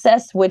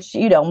process, which,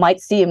 might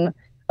seem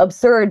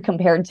absurd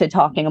compared to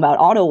talking about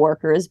auto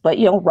workers, but,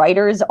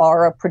 writers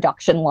are a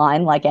production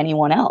line like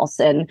anyone else.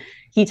 And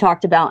he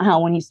talked about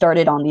how when he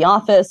started on The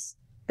Office,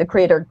 the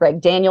creator, Greg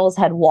Daniels,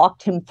 had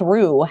walked him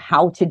through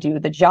how to do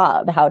the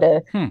job, how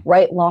to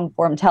write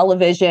long-form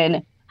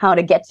television, how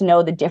to get to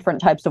know the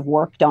different types of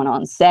work done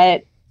on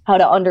set, how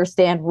to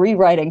understand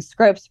rewriting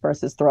scripts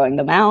versus throwing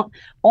them out,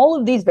 all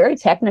of these very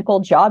technical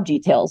job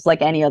details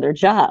like any other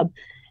job.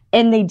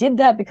 And they did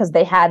that because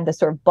they had the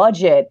sort of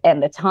budget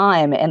and the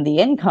time and the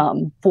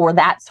income for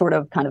that sort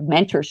of kind of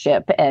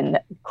mentorship and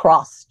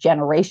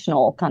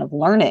cross-generational kind of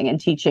learning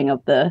and teaching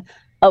of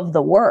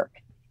the work.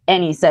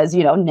 And he says,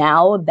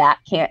 now that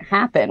can't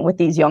happen with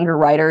these younger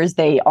writers.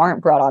 They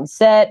aren't brought on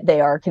set.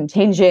 They are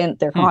contingent.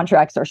 Their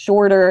contracts are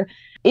shorter.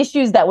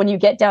 Issues that when you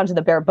get down to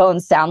the bare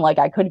bones sound like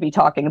I could be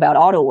talking about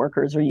auto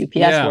workers or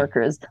UPS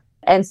workers.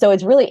 And so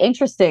it's really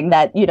interesting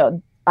that,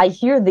 I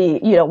hear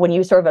when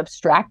you sort of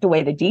abstract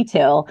away the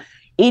detail,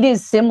 it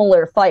is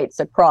similar fights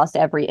across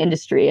every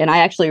industry. And I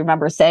actually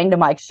remember saying to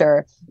Mike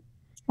Schur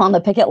on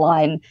the picket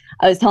line,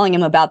 I was telling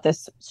him about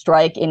this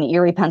strike in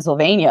Erie,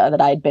 Pennsylvania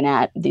that I'd been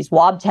at. These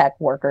WABTech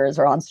workers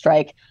are on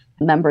strike,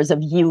 members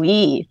of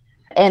UE,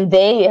 and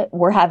they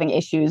were having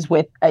issues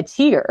with a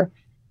tier.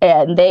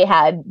 And they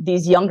had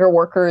these younger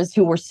workers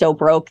who were so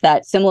broke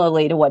that,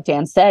 similarly to what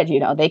Dan said,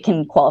 they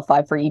can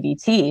qualify for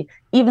EBT,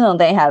 even though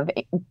they have,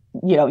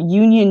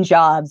 union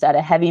jobs at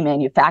a heavy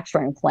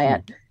manufacturing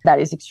plant that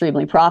is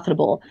extremely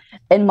profitable.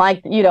 And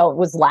Mike,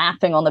 was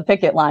laughing on the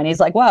picket line. He's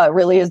like, wow, it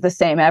really is the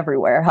same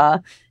everywhere, huh?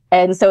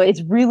 And so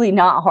it's really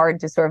not hard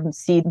to sort of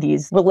see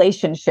these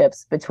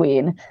relationships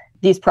between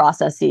these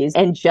processes.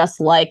 And just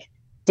like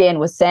Dan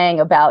was saying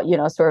about,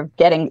 sort of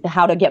getting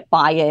how to get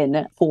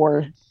buy-in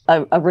for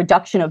a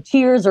reduction of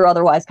tiers or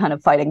otherwise kind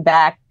of fighting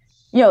back.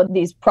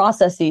 These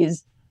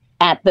processes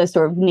at the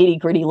sort of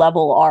nitty-gritty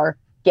level are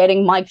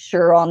getting Mike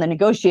Schur on the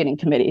negotiating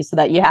committee so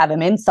that you have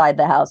him inside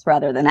the house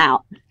rather than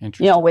out.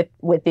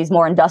 With these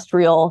more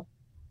industrial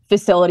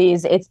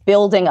facilities, it's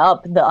building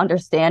up the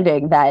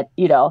understanding that,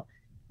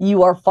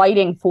 you are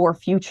fighting for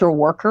future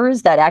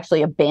workers, that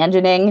actually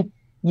abandoning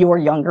your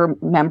younger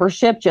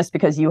membership just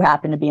because you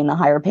happen to be in the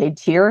higher paid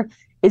tier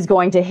is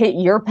going to hit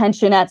your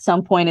pension at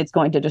some point. It's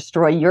going to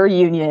destroy your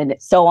union,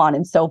 so on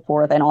and so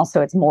forth. And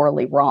also it's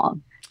morally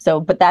wrong.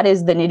 But that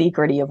is the nitty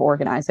gritty of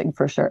organizing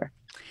for sure.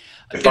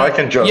 If I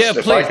can jump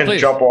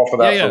off of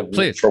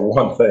that for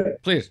one thing.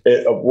 Please.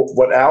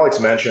 What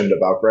Alex mentioned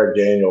about Greg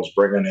Daniels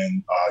bringing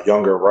in a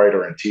younger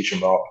writer and teach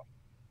him up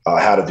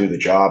how to do the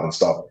job and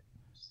stuff.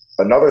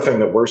 Another thing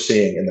that we're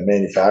seeing in the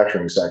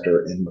manufacturing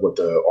sector and what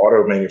the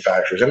auto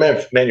manufacturers and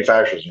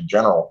manufacturers in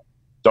general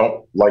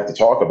don't like to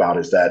talk about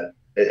is that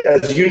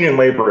as union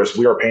laborers,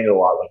 we are painted a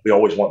lot like we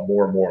always want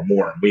more and more and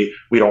more. And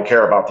we don't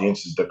care about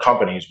the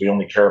companies. We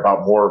only care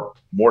about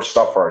more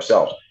stuff for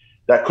ourselves.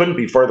 That couldn't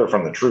be further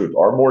from the truth.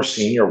 Our more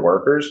senior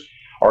workers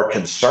are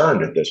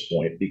concerned at this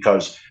point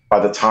because by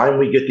the time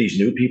we get these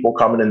new people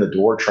coming in the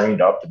door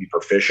trained up to be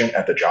proficient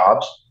at the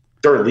jobs,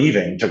 they're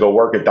leaving to go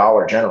work at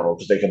Dollar General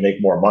because they can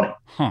make more money.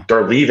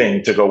 They're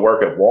leaving to go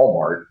work at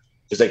Walmart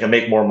because they can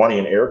make more money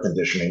in air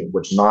conditioning,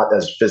 which is not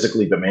as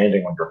physically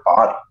demanding on your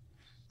body.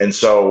 And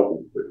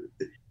so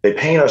they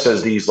paint us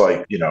as these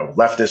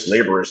leftist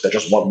laborers that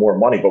just want more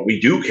money, but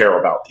we do care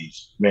about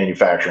these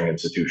manufacturing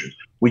institutions.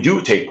 We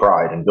do take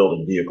pride in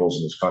building vehicles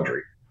in this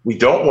country. We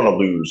don't want to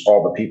lose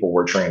all the people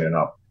we're training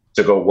up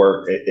to go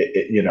work,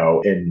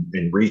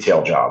 in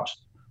retail jobs.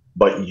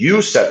 But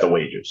you set the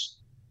wages.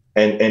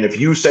 And if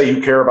you say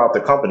you care about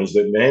the companies,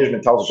 the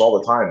management tells us all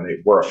the time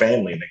we're a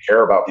family and they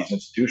care about these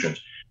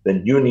institutions,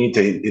 then you need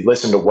to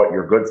listen to what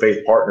your good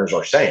faith partners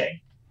are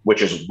saying,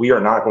 which is we are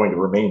not going to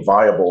remain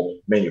viable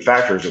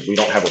manufacturers if we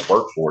don't have a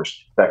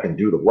workforce that can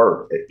do the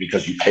work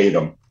because you pay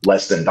them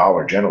less than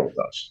Dollar General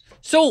does.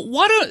 So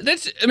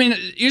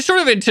you sort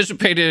of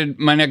anticipated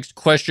my next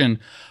question.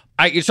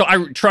 I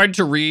tried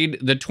to read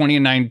the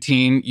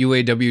 2019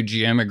 UAW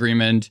GM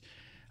agreement.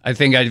 I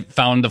think I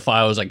found the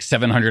file was like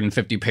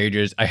 750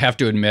 pages. I have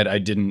to admit, I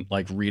didn't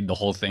read the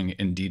whole thing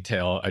in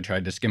detail. I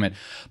tried to skim it,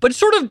 but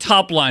sort of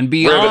top line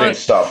beyond riveting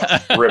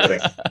stuff. Riveting.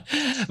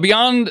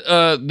 Beyond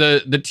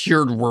the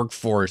tiered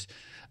workforce.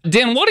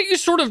 Dan, why don't you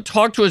sort of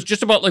talk to us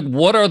just about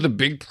what are the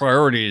big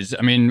priorities?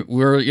 I mean,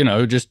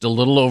 we're just a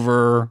little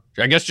over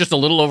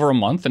a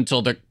month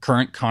until the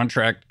current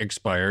contract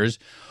expires.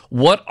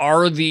 What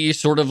are the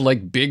sort of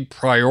big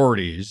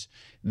priorities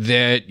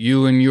that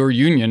you and your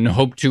union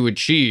hope to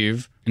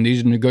achieve in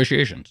these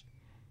negotiations?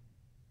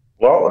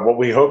 Well, what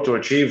we hope to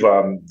achieve,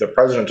 the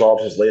president's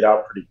office has laid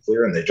out pretty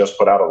clear, and they just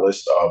put out a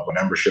list of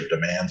membership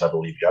demands, I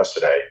believe,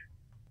 yesterday.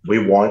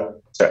 We want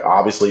to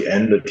obviously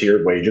end the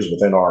tiered wages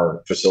within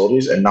our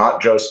facilities, and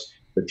not just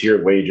the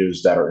tiered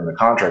wages that are in the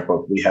contract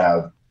book. We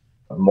have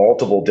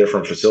multiple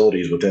different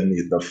facilities within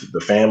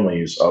the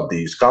families of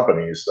these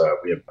companies.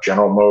 We have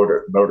General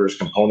Motors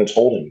Components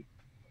Holding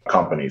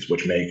companies,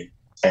 which make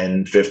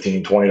 $10,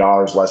 $15,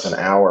 $20 less an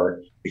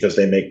hour because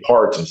they make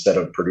parts instead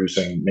of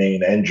producing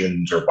main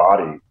engines or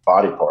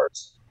body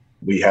parts.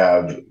 We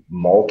have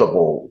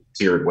multiple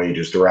tiered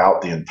wages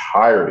throughout the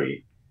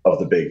entirety of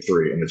the big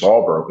three, and it's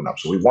all broken up.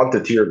 So we want the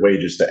tiered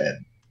wages to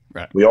end.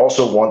 Right. We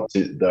also want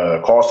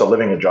the cost of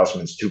living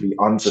adjustments to be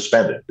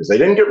unsuspended because they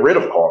didn't get rid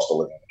of cost of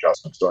living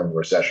adjustments during the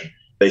recession.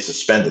 They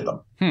suspended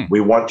them. We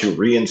want to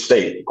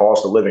reinstate the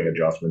cost of living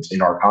adjustments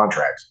in our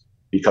contracts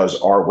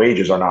because our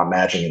wages are not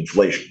matching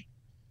inflation.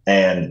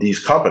 And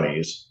these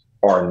companies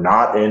are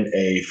not in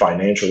a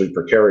financially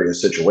precarious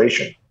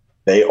situation.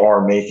 They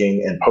are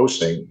making and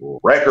posting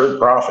record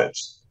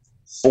profits.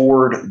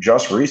 Ford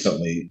just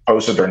recently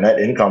posted their net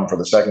income for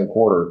the second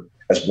quarter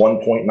as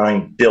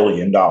 $1.9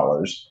 billion.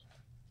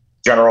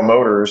 General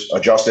Motors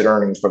adjusted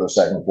earnings for the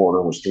second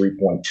quarter was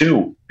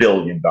 $3.2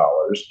 billion.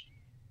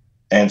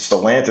 And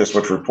Stellantis,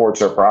 which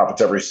reports their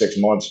profits every 6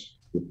 months,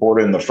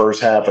 reported in the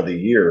first half of the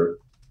year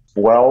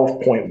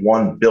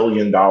 $12.1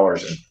 billion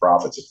in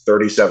profits, a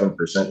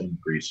 37%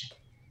 increase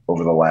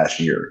over the last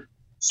year.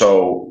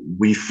 So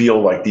we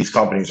feel like these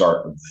companies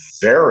are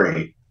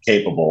very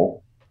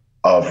capable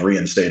of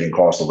reinstating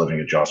cost of living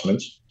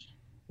adjustments.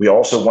 We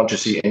also want to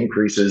see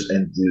increases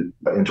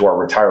into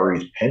our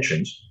retirees'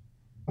 pensions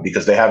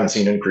because they haven't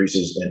seen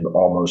increases in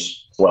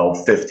almost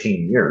 12,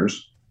 15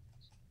 years.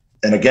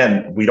 And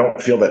again, we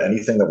don't feel that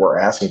anything that we're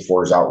asking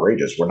for is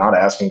outrageous. We're not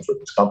asking for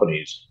these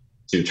companies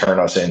to turn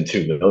us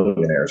into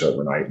millionaires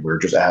overnight. We're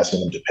just asking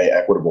them to pay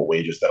equitable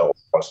wages that allow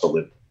us to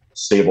live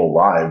stable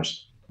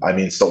lives. I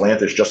mean,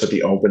 Stellantis, just at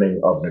the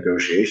opening of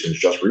negotiations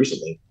just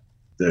recently,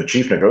 the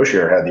chief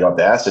negotiator had the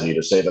audacity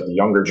to say that the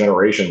younger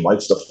generation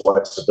likes the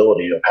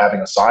flexibility of having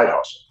a side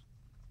hustle.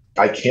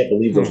 I can't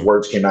believe those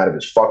words came out of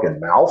his fucking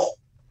mouth.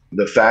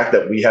 The fact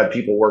that we have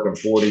people working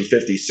 40,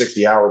 50,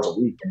 60 hours a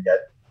week, and yet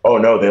Oh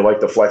no, they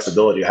like the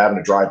flexibility of having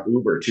to drive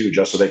Uber too,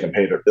 just so they can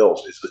pay their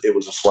bills. It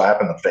was a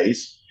slap in the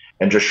face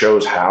and just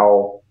shows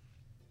how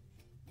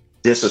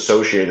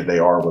disassociated they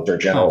are with their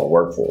general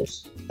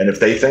workforce. And if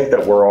they think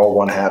that we're all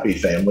one happy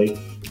family,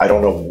 I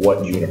don't know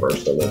what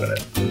universe they're living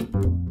in.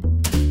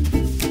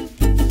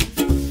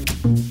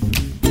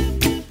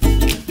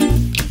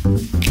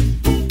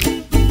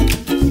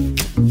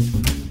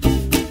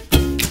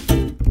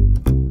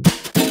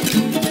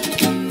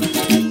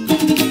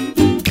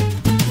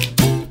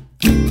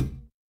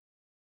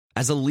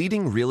 As a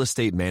leading real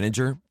estate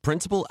manager,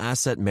 Principal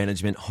Asset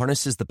Management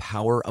harnesses the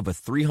power of a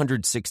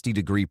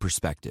 360-degree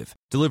perspective,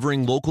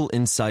 delivering local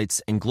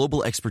insights and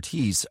global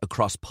expertise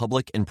across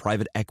public and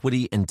private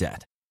equity and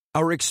debt.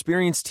 Our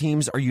experienced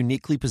teams are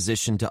uniquely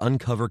positioned to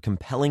uncover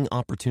compelling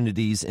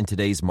opportunities in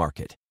today's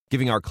market,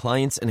 giving our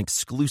clients an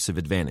exclusive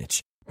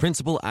advantage.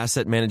 Principal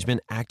Asset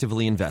Management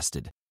actively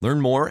invested. Learn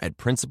more at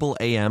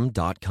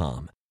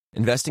principalam.com.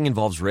 Investing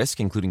involves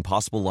risk, including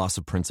possible loss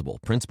of principal.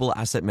 Principal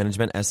Asset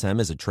Management SM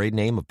is a trade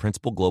name of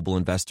Principal Global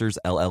Investors,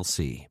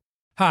 LLC.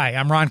 Hi,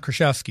 I'm Ron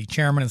Kraszewski,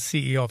 Chairman and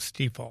CEO of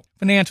Stifel.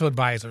 Financial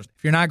advisors,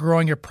 if you're not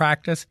growing your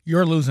practice,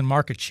 you're losing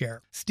market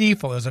share.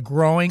 Stifel is a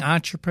growing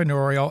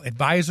entrepreneurial,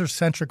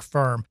 advisor-centric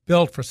firm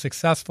built for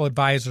successful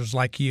advisors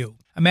like you.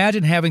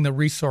 Imagine having the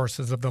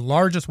resources of the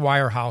largest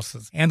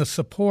wirehouses and the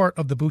support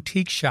of the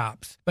boutique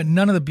shops, but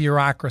none of the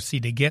bureaucracy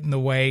to get in the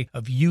way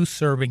of you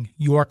serving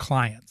your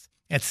clients.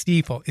 At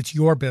Stifel, it's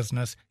your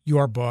business,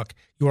 your book,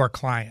 your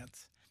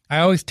clients. I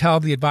always tell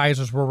the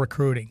advisors we're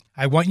recruiting,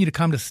 I want you to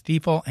come to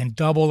Stifel and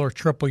double or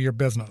triple your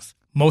business.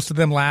 Most of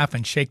them laugh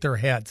and shake their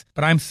heads,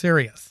 but I'm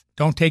serious.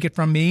 Don't take it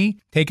from me.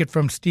 Take it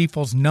from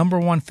Stifel's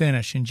 #1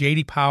 finish in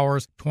J.D.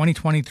 Power's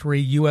 2023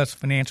 U.S.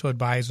 Financial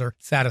Advisor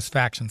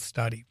Satisfaction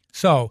Study.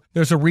 So,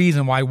 there's a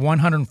reason why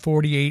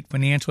 148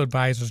 financial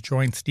advisors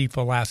joined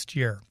Stifel last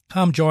year.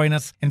 Come join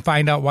us and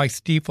find out why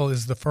Stifel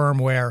is the firm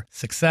where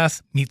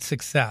success meets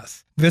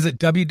success. Visit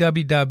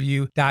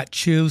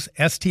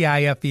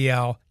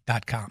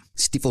www.choosestifel.com.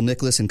 Stifel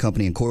Nicholas and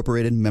Company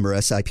Incorporated, member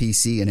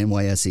SIPC and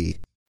NYSE.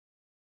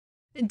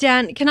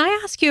 Dan, can I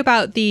ask you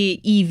about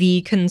the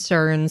EV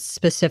concerns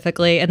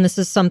specifically? And this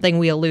is something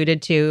we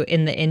alluded to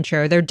in the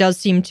intro. There does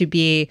seem to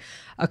be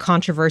a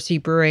controversy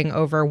brewing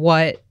over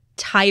what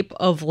type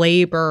of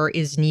labor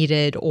is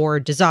needed or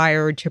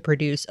desired to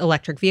produce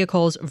electric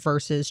vehicles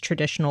versus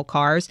traditional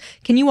cars.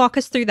 Can you walk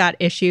us through that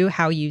issue,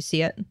 how you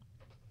see it?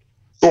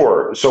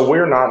 Sure. So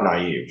we're not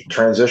naive.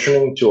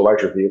 Transitioning to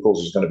electric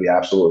vehicles is going to be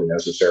absolutely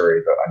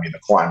necessary. The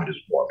climate is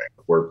warming.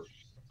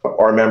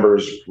 Our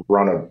members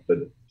run a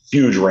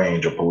huge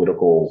range of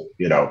political,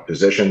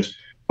 positions,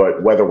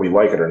 but whether we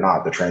like it or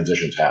not, the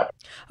transitions happen.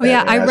 Oh,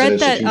 yeah. I read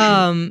that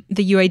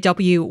the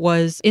UAW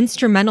was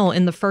instrumental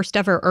in the first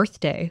ever Earth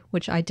Day,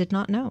 which I did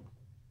not know.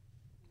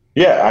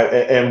 Yeah.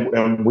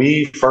 And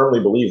we firmly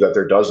believe that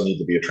there does need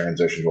to be a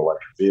transition to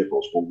electric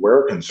vehicles. What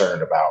we're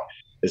concerned about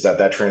is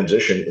that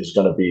transition is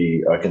going to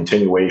be a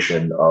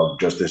continuation of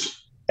just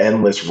this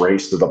endless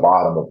race to the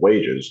bottom of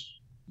wages.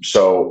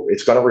 So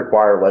it's going to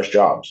require less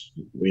jobs.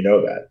 We know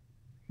that.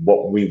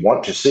 What we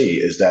want to see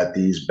is that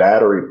these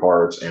battery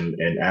parts and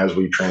as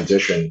we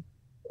transition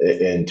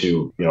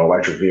into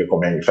electric vehicle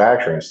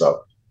manufacturing and stuff,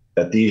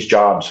 that these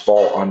jobs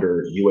fall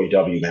under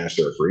UAW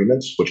master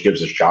agreements, which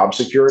gives us job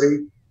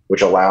security,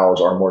 which allows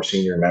our more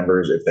senior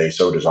members, if they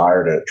so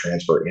desire, to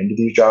transfer into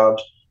these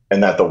jobs,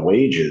 and that the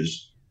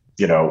wages,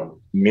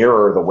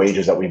 mirror the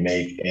wages that we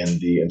make in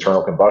the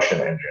internal combustion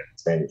engine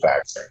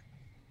manufacturing.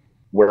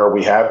 Where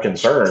we have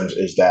concerns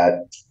is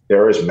that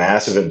there is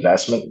massive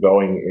investment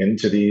going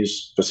into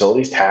these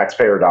facilities,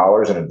 taxpayer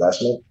dollars and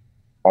investment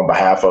on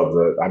behalf of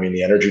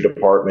the Energy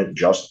Department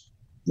just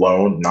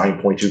loaned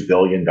 $9.2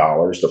 billion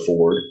to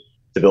Ford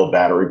to build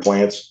battery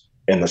plants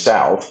in the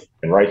South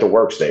and right to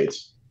work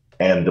states.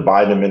 And the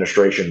Biden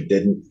administration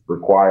didn't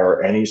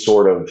require any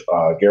sort of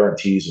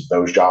guarantees of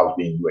those jobs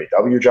being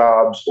UAW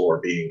jobs or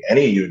being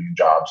any union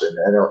jobs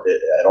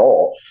at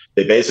all.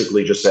 They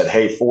basically just said,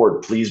 hey,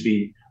 Ford, please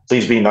be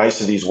nice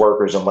to these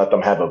workers and let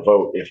them have a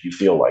vote if you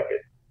feel like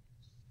it.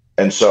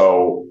 And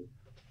so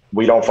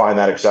we don't find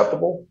that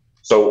acceptable.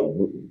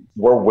 So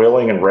we're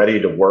willing and ready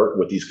to work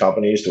with these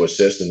companies to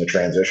assist in the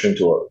transition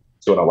to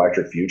an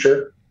electric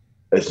future,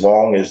 as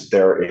long as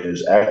there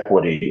is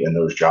equity in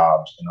those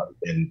jobs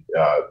and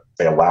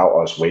they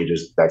allow us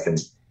wages that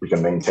we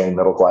can maintain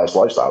middle class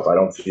lifestyles. I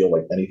don't feel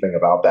like anything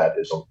about that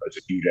is a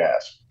huge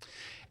ask.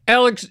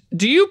 Alex,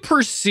 do you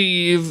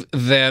perceive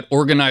that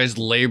organized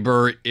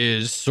labor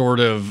is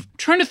sort of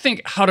trying to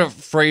think how to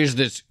phrase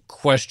this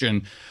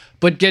question,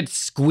 but gets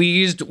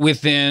squeezed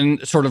within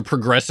sort of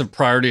progressive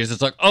priorities?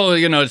 It's like,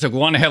 we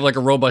want to have like a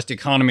robust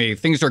economy.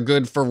 Things are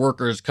good for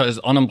workers because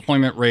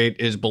unemployment rate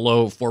is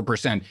below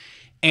 4%.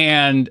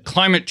 And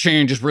climate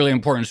change is really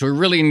important. So we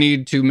really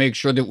need to make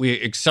sure that we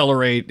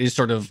accelerate this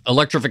sort of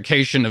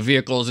electrification of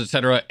vehicles, et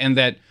cetera, and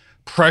that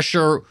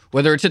pressure,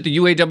 whether it's at the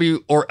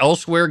UAW or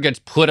elsewhere, gets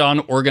put on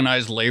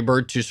organized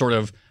labor to sort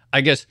of, I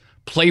guess,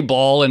 play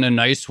ball in a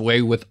nice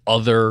way with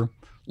other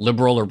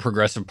liberal or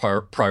progressive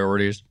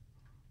priorities?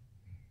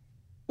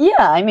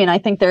 Yeah, I mean, I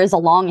think there's a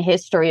long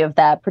history of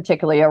that,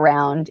 particularly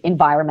around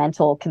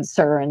environmental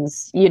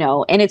concerns,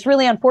 and it's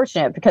really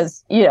unfortunate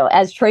because,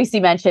 as Tracy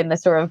mentioned, the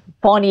sort of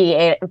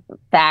funny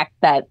fact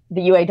that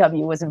the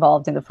UAW was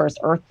involved in the first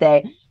Earth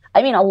Day.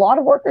 I mean, a lot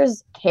of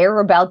workers care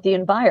about the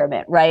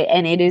environment, right?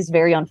 And it is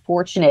very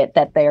unfortunate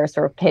that they are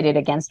sort of pitted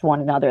against one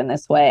another in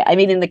this way. I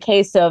mean, in the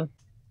case of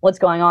what's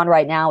going on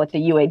right now with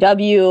the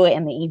UAW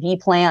and the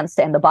EV plants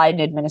and the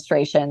Biden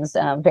administration's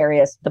the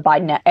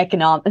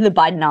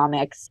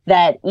Bidenomics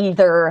that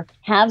either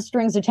have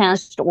strings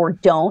attached or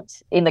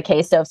don't in the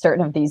case of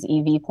certain of these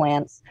EV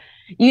plants.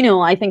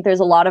 I think there's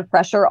a lot of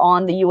pressure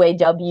on the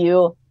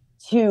UAW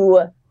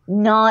to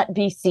not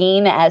be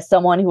seen as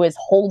someone who is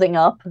holding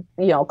up,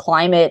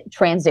 climate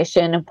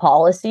transition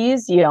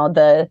policies,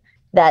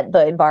 that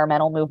the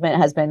environmental movement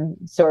has been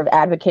sort of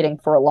advocating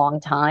for a long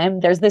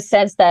time. There's this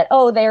sense that,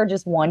 they're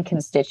just one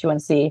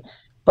constituency,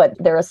 but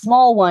they're a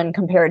small one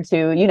compared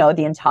to,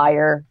 the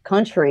entire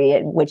country,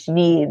 which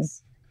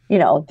needs,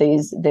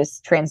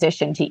 this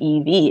transition to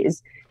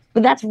EVs.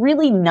 But that's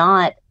really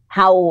not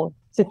how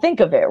to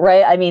think of it,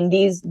 right? I mean,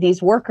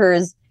 these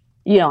workers,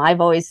 I've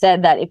always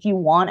said that if you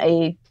want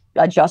a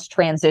just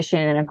transition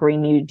and a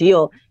Green New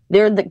Deal,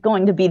 they're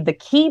going to be the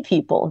key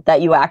people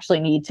that you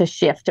actually need to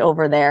shift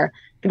over there,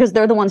 because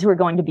they're the ones who are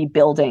going to be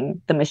building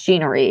the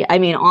machinery. I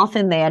mean,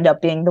 often they end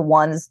up being the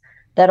ones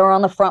that are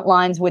on the front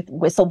lines with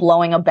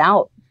whistleblowing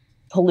about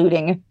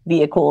polluting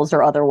vehicles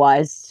or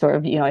otherwise sort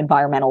of,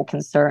 environmental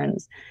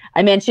concerns.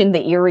 I mentioned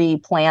the Erie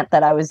plant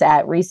that I was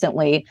at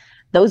recently.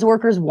 Those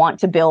workers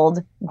want to build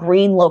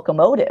green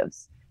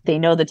locomotives. They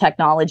know the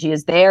technology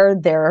is there.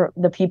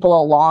 The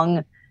people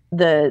along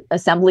the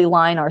assembly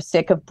line are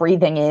sick of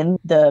breathing in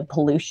the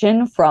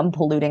pollution from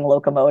polluting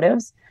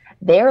locomotives.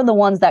 They're the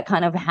ones that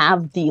kind of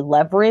have the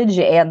leverage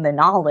and the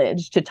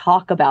knowledge to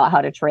talk about how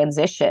to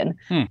transition.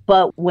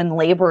 But when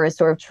labor is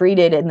sort of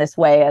treated in this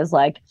way as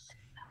like,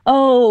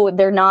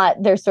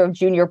 they're sort of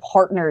junior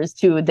partners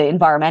to the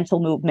environmental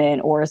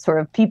movement, or sort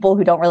of people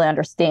who don't really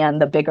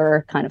understand the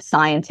bigger kind of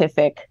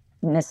scientific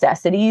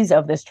necessities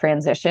of this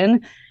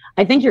transition,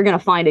 I think you're going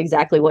to find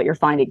exactly what you're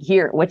finding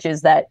here, which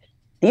is that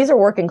these are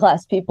working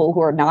class people who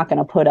are not going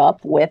to put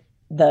up with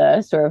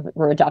the sort of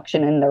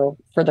reduction in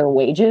their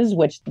wages,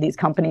 which these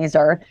companies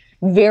are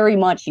very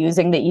much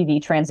using the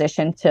EV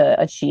transition to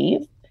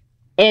achieve.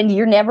 And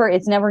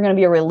it's never going to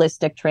be a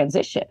realistic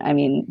transition. I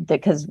mean,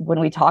 because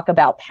when we talk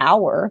about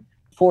power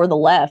for the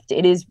left,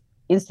 it is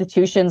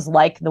institutions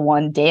like the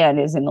one Dan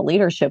is in the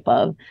leadership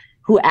of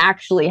who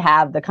actually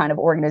have the kind of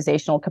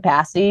organizational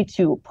capacity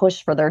to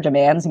push for their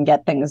demands and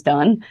get things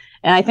done.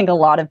 And I think a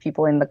lot of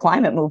people in the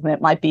climate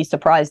movement might be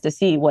surprised to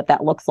see what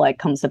that looks like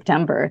come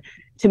September.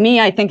 To me,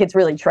 I think it's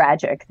really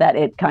tragic that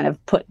it kind of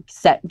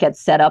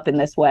gets set up in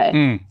this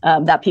way,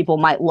 that people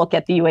might look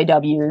at the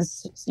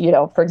UAW's,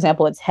 for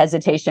example, its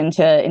hesitation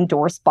to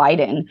endorse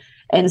Biden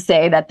and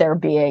say that they're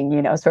being,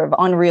 sort of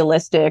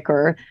unrealistic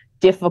or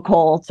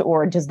difficult,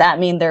 or does that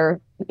mean they're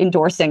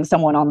endorsing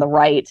someone on the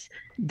right?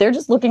 They're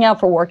just looking out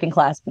for working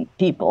class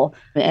people.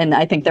 And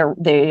I think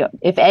they,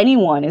 if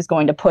anyone is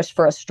going to push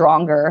for a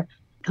stronger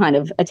kind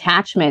of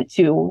attachment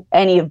to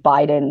any of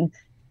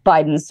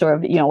Biden's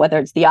sort of, whether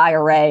it's the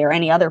IRA or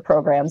any other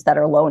programs that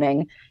are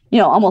loaning,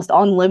 almost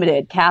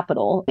unlimited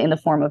capital in the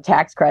form of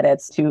tax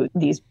credits to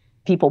these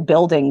people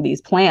building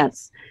these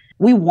plants.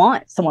 We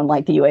want someone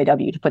like the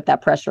UAW to put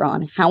that pressure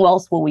on. How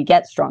else will we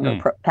get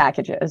stronger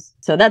packages?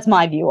 So that's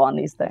my view on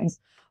these things.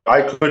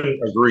 I couldn't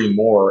agree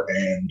more.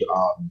 And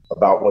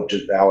about what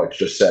Alex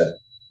just said,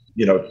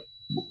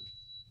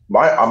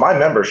 my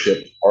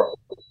membership,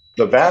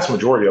 the vast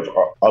majority of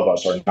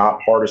us are not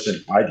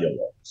partisan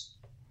ideologues.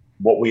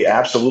 What we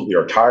absolutely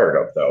are tired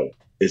of, though,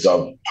 is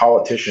of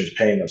politicians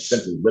paying us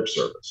simply lip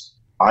service.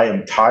 I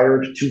am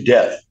tired to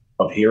death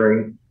of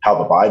hearing how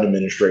the Biden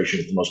administration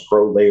is the most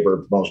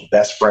pro-labor,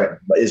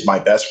 is my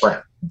best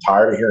friend. I'm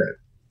tired of hearing it,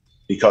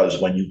 because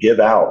when you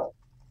give out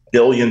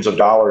billions of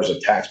dollars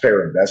of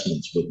taxpayer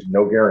investments with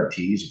no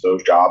guarantees of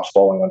those jobs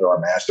falling under our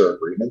master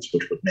agreements,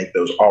 which would make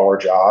those our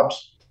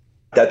jobs,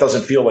 that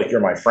doesn't feel like you're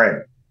my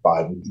friend,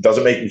 Biden. It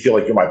doesn't make me feel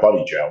like you're my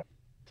buddy, Joe.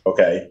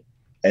 Okay.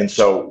 And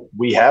so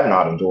we have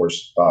not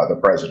endorsed the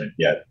president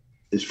yet.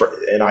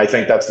 And I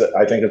think it's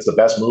the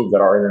best move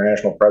that our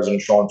international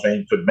president, Sean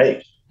Fain, could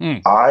make.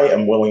 I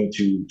am willing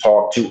to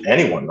talk to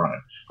anyone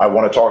running. I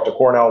want to talk to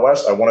Cornel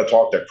West. I want to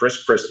talk to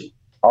Chris Christie.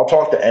 I'll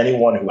talk to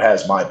anyone who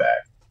has my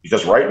back,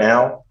 because right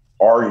now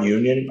our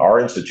union, our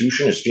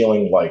institution is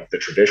feeling like the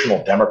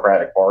traditional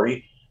Democratic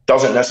Party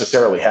doesn't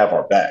necessarily have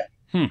our back.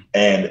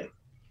 And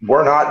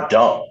we're not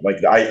dumb.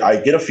 Like I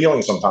get a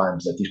feeling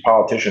sometimes that these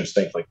politicians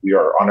think like we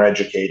are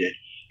uneducated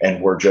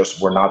and we're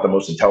not the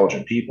most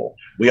intelligent people.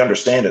 We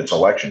understand it's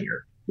election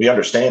year. We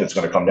understand it's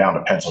going to come down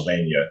to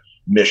Pennsylvania,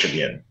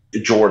 Michigan,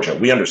 Georgia.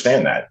 We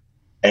understand that.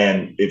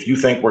 And if you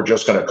think we're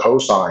just going to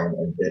co-sign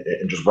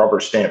and just rubber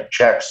stamp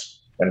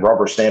checks and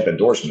rubber stamp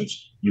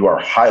endorsements, you are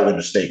highly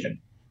mistaken.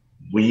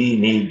 We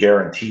need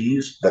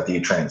guarantees that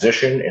the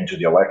transition into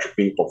the electric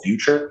vehicle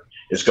future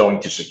is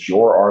going to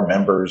secure our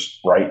members'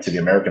 right to the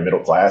American middle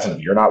class. And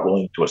if you're not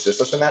willing to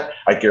assist us in that,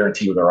 I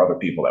guarantee you there are other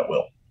people that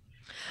will.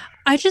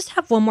 I just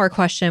have one more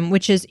question,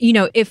 which is,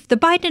 if the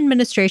Biden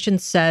administration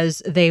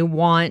says they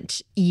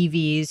want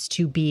EVs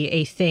to be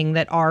a thing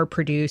that are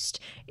produced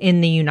in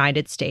the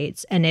United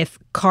States, and if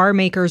car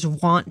makers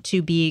want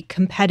to be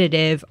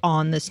competitive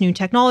on this new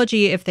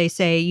technology, if they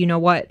say, you know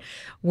what,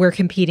 we're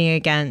competing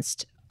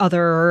against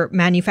other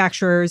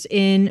manufacturers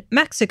in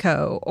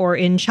Mexico or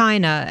in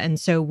China, and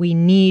so we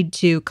need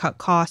to cut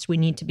costs, we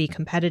need to be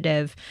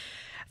competitive.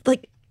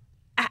 Like,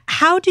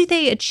 how do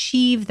they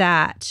achieve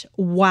that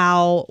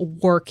while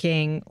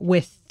working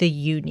with the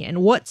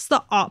union? What's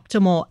the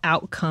optimal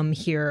outcome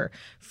here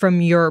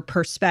from your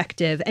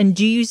perspective? And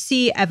do you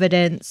see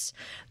evidence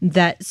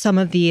that some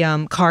of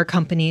the car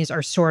companies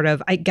are sort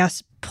of, I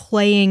guess,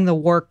 playing the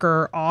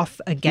worker off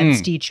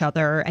against each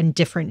other and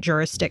different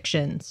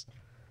jurisdictions?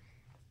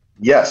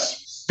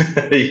 Yes.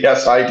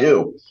 Yes, I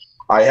do.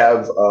 I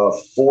have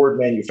Ford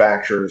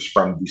manufacturers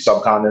from the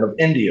subcontinent of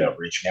India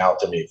reaching out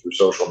to me through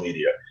social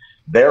media.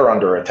 They're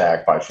under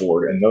attack by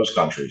Ford in those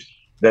countries.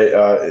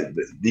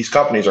 These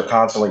companies are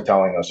constantly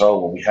telling us, oh,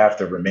 well, we have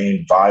to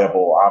remain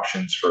viable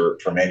options for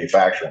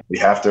manufacturing. We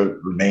have to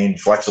remain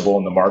flexible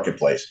in the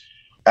marketplace.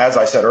 As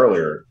I said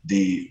earlier,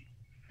 the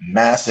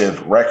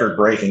massive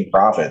record-breaking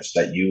profits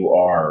that you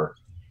are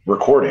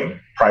recording,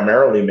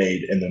 primarily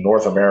made in the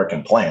North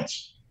American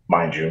plants,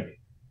 mind you.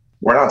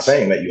 We're not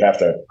saying that you have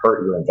to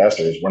hurt your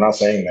investors. We're not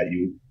saying that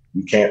you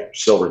can't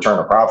still return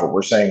a profit.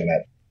 We're saying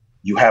that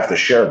you have to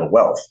share the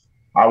wealth.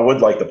 I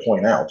would like to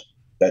point out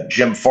that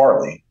Jim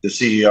Farley, the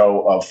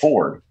CEO of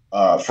Ford,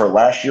 for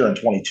last year in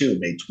 22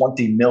 made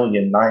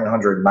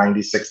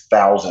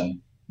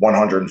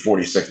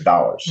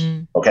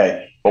 $20,996,146.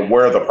 Okay, but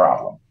we're the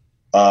problem.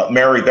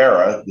 Mary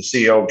Barra, the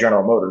CEO of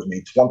General Motors,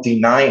 made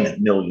 $29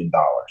 million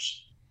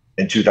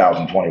in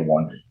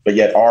 2021, but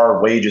yet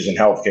our wages and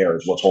healthcare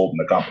is what's holding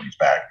the companies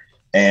back.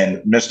 And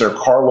Mr.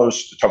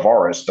 Carlos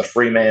Tavares, the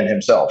free man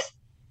himself,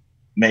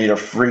 made a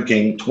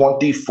freaking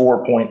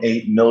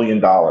 $24.8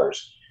 million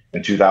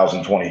in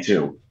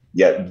 2022.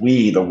 Yet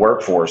we, the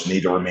workforce,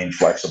 need to remain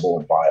flexible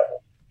and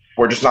viable.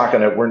 We're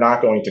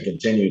not going to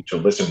continue to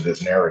listen to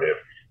this narrative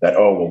that,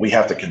 oh, well, we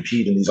have to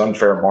compete in these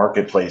unfair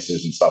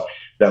marketplaces and stuff,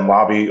 then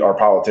lobby our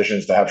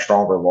politicians to have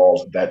stronger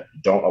laws that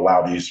don't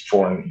allow these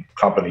foreign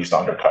companies to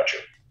undercut you.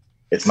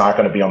 It's not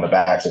going to be on the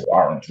backs of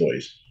our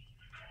employees.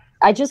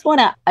 I just want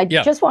to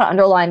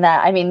underline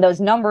that. I mean, those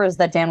numbers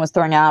that Dan was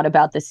throwing out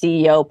about the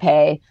CEO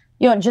pay,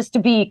 just to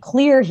be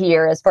clear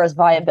here, as far as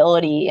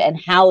viability and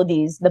how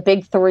the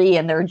big three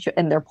and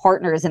their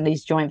partners in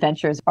these joint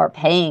ventures are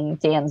paying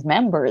Dan's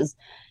members.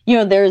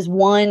 There's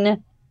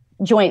one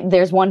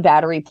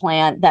battery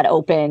plant that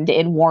opened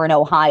in Warren,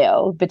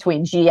 Ohio,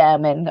 between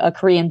GM and a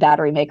Korean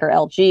battery maker,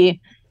 LG.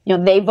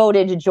 They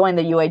voted to join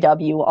the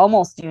UAW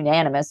almost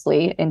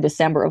unanimously in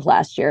December of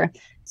last year.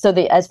 So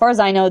as far as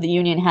I know, the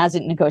union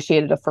hasn't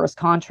negotiated a first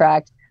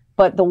contract,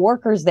 but the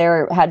workers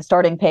there had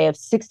starting pay of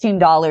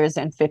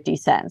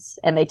 $16.50,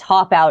 and they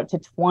top out to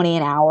 $20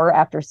 an hour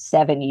after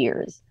 7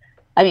 years.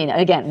 I mean,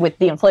 again, with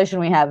the inflation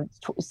we have,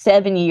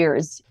 7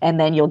 years, and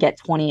then you'll get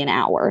 $20 an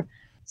hour.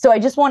 So I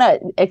just want to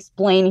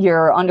explain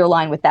here,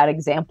 underline with that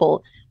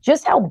example,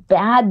 just how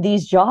bad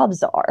these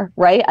jobs are,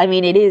 right? I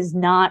mean, it is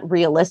not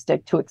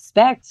realistic to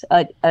expect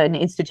an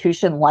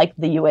institution like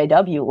the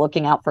UAW,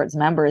 looking out for its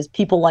members,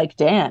 people like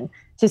Dan,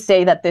 to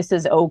say that this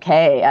is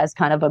okay as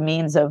kind of a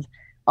means of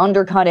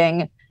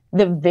undercutting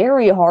the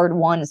very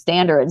hard-won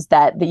standards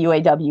that the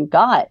UAW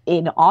got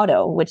in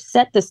auto, which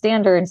set the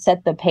standard,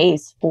 set the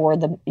pace for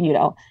the,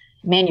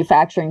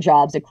 manufacturing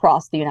jobs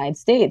across the United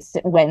States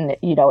when,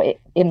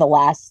 in the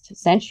last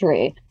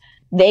century.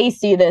 They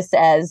see this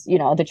as,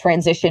 the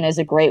transition is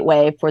a great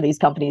way for these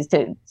companies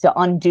to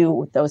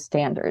undo those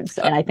standards.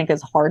 And I think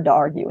it's hard to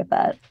argue with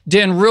that.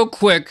 Dan, real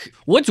quick,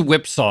 what's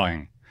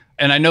whipsawing?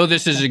 And I know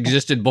this has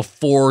existed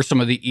before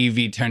some of the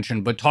EV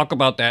tension, but talk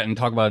about that and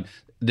talk about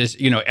this,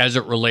 as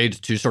it relates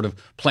to sort of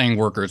playing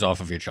workers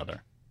off of each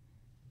other.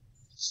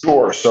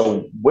 Sure.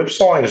 So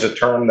whipsawing is a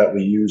term that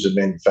we use in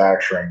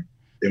manufacturing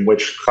in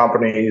which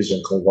companies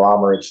and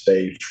conglomerates,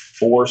 they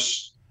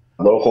force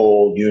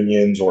local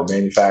unions or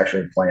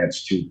manufacturing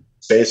plants to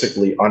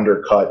basically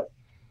undercut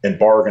and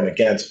bargain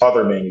against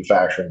other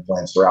manufacturing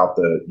plants throughout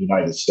the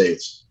United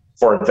States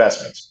for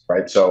investments,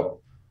 right?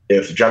 So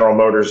if General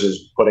Motors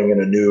is putting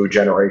in a new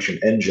generation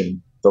engine,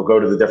 they'll go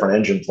to the different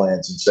engine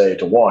plants and say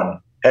to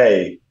one,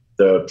 hey,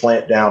 the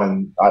plant down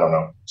in,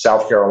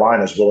 South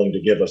Carolina is willing to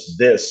give us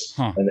this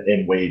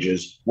in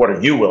wages. What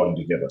are you willing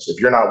to give us?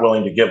 If you're not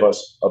willing to give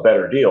us a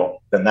better deal,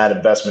 then that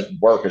investment and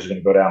work is going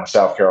to go down to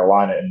South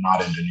Carolina and not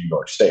into New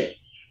York State.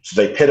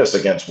 So they pit us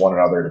against one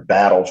another to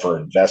battle for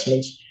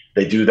investments.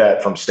 They do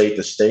that from state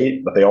to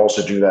state, but they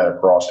also do that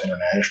across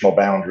international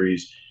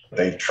boundaries.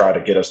 They try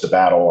to get us to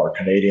battle our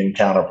Canadian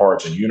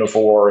counterparts in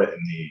Unifor and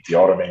the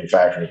auto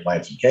manufacturing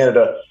plants in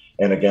Canada,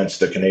 and against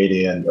the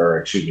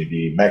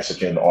the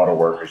Mexican auto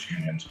workers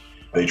unions.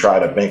 They try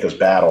to make us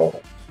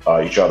battle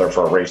each other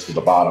for a race to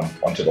the bottom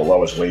onto the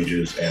lowest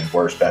wages and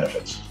worst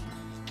benefits.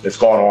 it's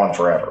gone on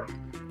forever.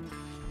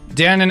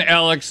 Dan and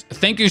Alex,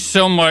 thank you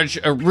so much.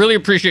 I really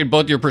appreciate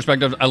both your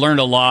perspectives. I learned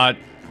a lot.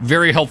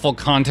 Very helpful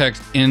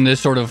context in this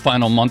sort of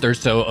final month or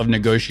so of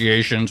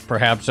negotiations,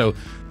 perhaps. So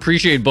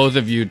appreciate both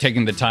of you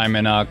taking the time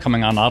and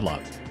coming on Odd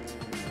Lots.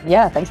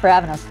 Yeah, thanks for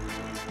having us.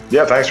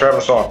 Yeah, thanks for having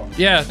us on.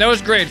 Yeah, that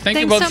was great. Thanks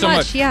you both so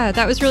much. Yeah,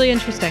 that was really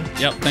interesting.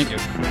 Yep, thank you.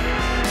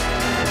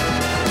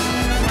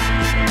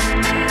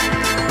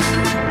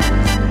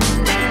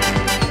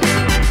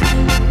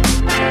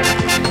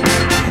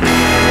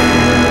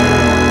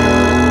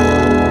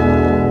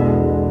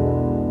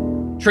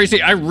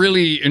 Tracy, I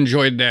really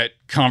enjoyed that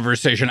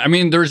conversation. I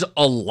mean, there's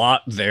a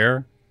lot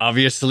there,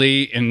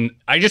 obviously, and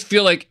I just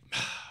feel like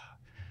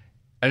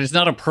and it's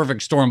not a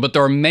perfect storm, but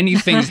there are many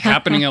things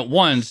happening at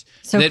once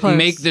that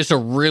make this a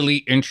really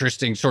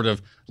interesting sort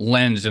of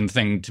lens and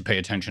thing to pay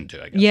attention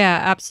to, I guess.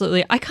 Yeah,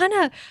 absolutely.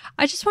 I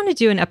just want to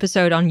do an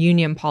episode on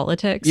union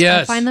politics.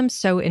 Yes. I find them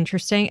so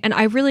interesting. And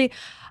I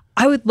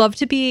would love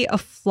to be a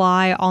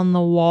fly on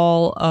the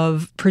wall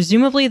of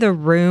presumably the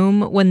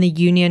room when the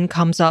union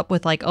comes up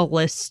with like a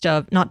list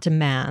of not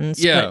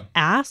demands, but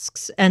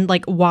asks and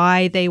like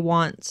why they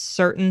want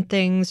certain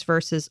things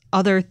versus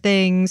other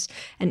things.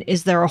 And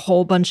is there a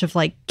whole bunch of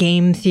like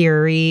game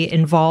theory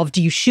involved?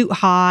 Do you shoot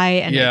high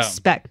and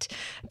expect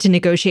to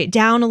negotiate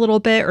down a little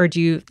bit? Or do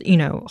you,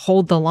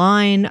 hold the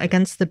line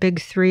against the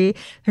big three?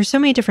 There's so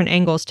many different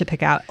angles to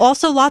pick out.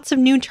 Also, lots of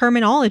new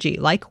terminology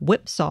like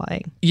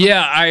whipsawing.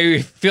 Yeah,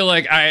 I feel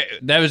like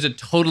that was a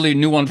totally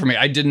new one for me.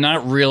 I did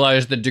not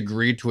realize the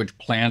degree to which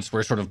plants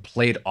were sort of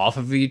played off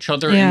of each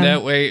other in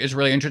that way is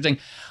really interesting.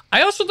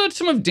 I also thought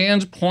some of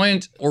Dan's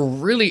points were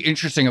really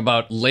interesting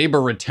about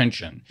labor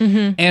retention.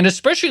 Mm-hmm. And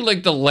especially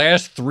like the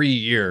last 3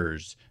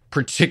 years,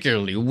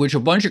 particularly, which a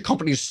bunch of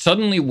companies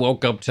suddenly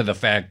woke up to the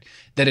fact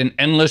that an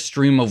endless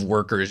stream of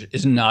workers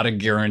is not a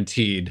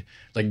guaranteed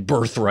like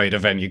birthright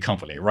of any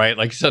company, right?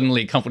 Like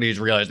suddenly companies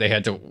realized they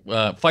had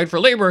to fight for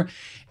labor.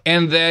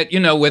 And that,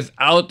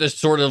 without this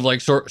sort of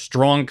like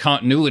strong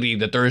continuity,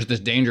 that there is this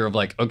danger of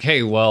like,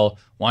 okay, well,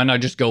 why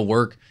not just go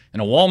work in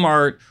a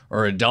Walmart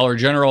or a Dollar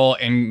General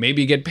and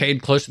maybe get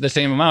paid close to the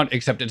same amount,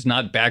 except it's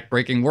not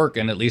backbreaking work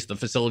and at least the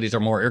facilities are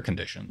more air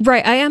conditioned.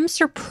 Right. I am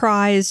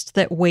surprised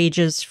that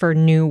wages for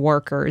new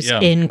workers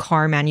in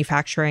car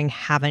manufacturing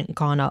haven't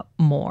gone up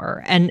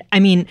more. And I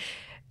mean,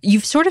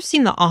 you've sort of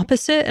seen the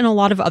opposite in a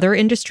lot of other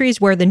industries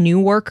where the new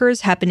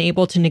workers have been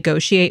able to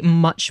negotiate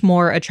much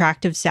more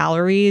attractive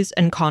salaries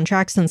and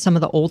contracts than some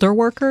of the older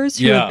workers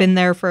who have been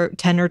there for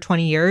 10 or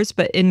 20 years.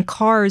 But in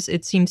cars,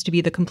 it seems to be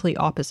the complete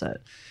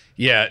opposite.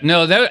 Yeah,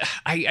 no,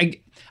 I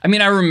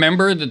mean, I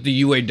remember that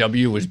the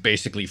UAW was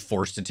basically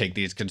forced to take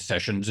these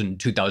concessions in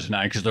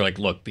 2009 because they're like,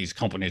 look, these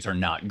companies are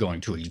not going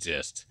to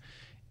exist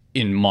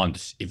in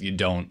months if you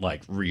don't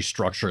like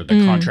restructure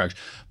the contracts.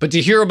 But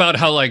to hear about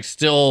how like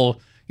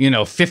still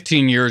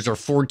 15 years or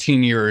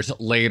 14 years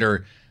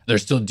later, they're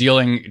still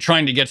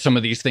trying to get some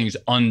of these things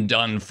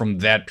undone from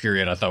that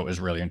period, I thought was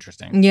really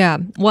interesting. Yeah.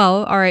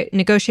 Well, all right.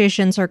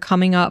 Negotiations are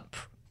coming up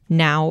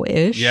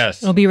now-ish.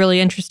 Yes. It'll be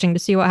really interesting to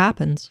see what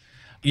happens.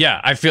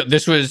 Yeah, I feel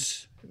this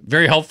was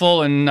very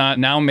helpful, and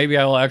now maybe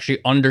I will actually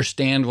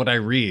understand what I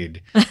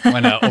read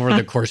when over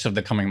the course of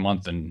the coming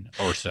month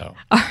or so.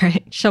 All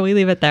right. Shall we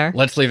leave it there?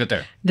 Let's leave it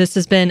there. This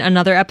has been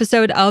another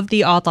episode of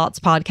the Odd Lots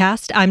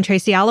podcast. I'm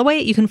Tracy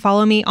Alloway. You can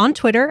follow me on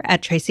Twitter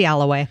at Tracy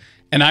Alloway.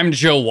 And I'm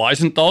Joe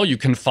Weisenthal. You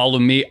can follow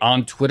me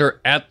on Twitter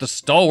at The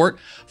Stalwart.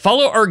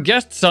 Follow our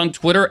guests on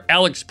Twitter,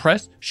 Alex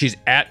Press. She's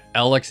at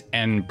Alex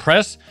N.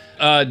 Press.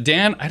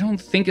 Dan, I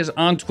don't think is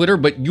on Twitter,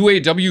 but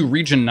UAW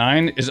Region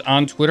 9 is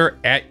on Twitter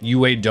at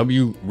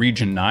UAW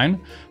Region 9.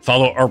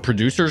 Follow our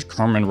producers,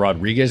 Carmen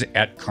Rodriguez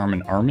at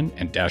Carmen Armin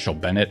and Dashel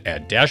Bennett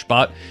at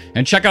Dashbot.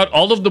 And check out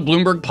all of the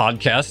Bloomberg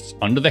podcasts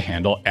under the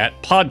handle at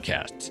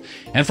Podcasts.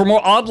 And for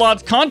more Odd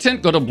Lots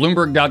content, go to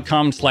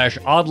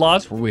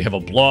Bloomberg.com/oddlots, where we have a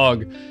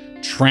blog,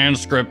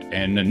 transcript,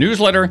 and a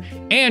newsletter.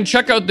 And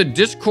check out the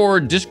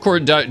Discord,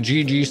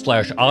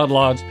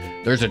 discord.gg/oddlots.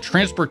 There's a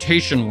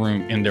transportation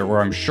room in there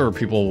where I'm sure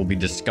people will be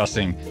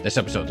discussing this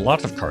episode.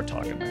 Lots of car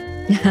talk in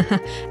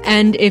there.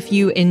 And if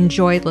you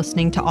enjoyed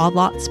listening to Odd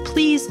Lots,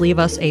 please leave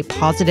us a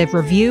positive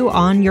review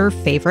on your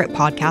favorite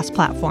podcast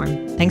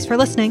platform. Thanks for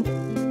listening.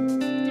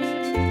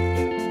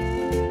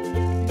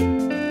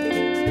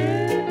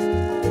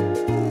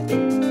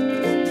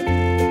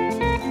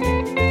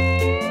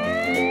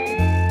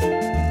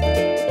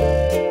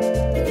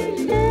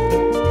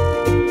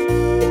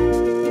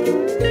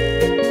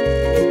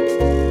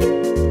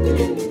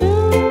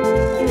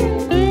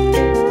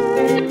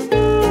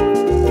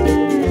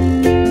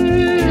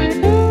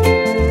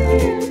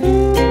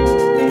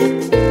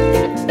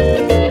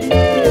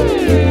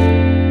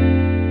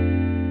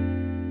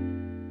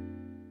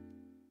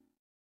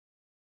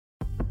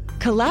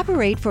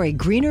 Collaborate for a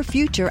greener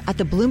future at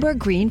the Bloomberg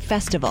Green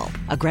Festival,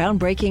 a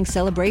groundbreaking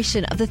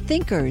celebration of the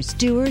thinkers,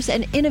 doers,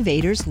 and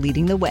innovators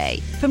leading the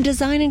way. From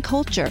design and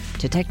culture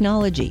to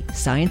technology,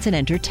 science, and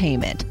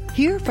entertainment.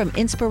 Hear from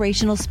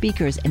inspirational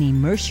speakers and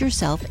immerse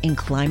yourself in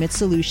climate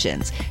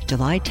solutions.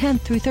 July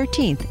 10th through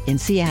 13th in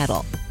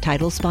Seattle.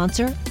 Title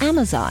sponsor,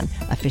 Amazon.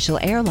 Official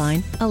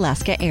airline,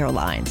 Alaska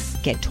Airlines.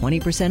 Get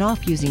 20%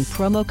 off using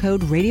promo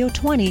code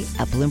radio20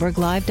 at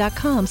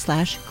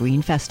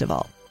BloombergLive.com/Green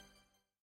Festival.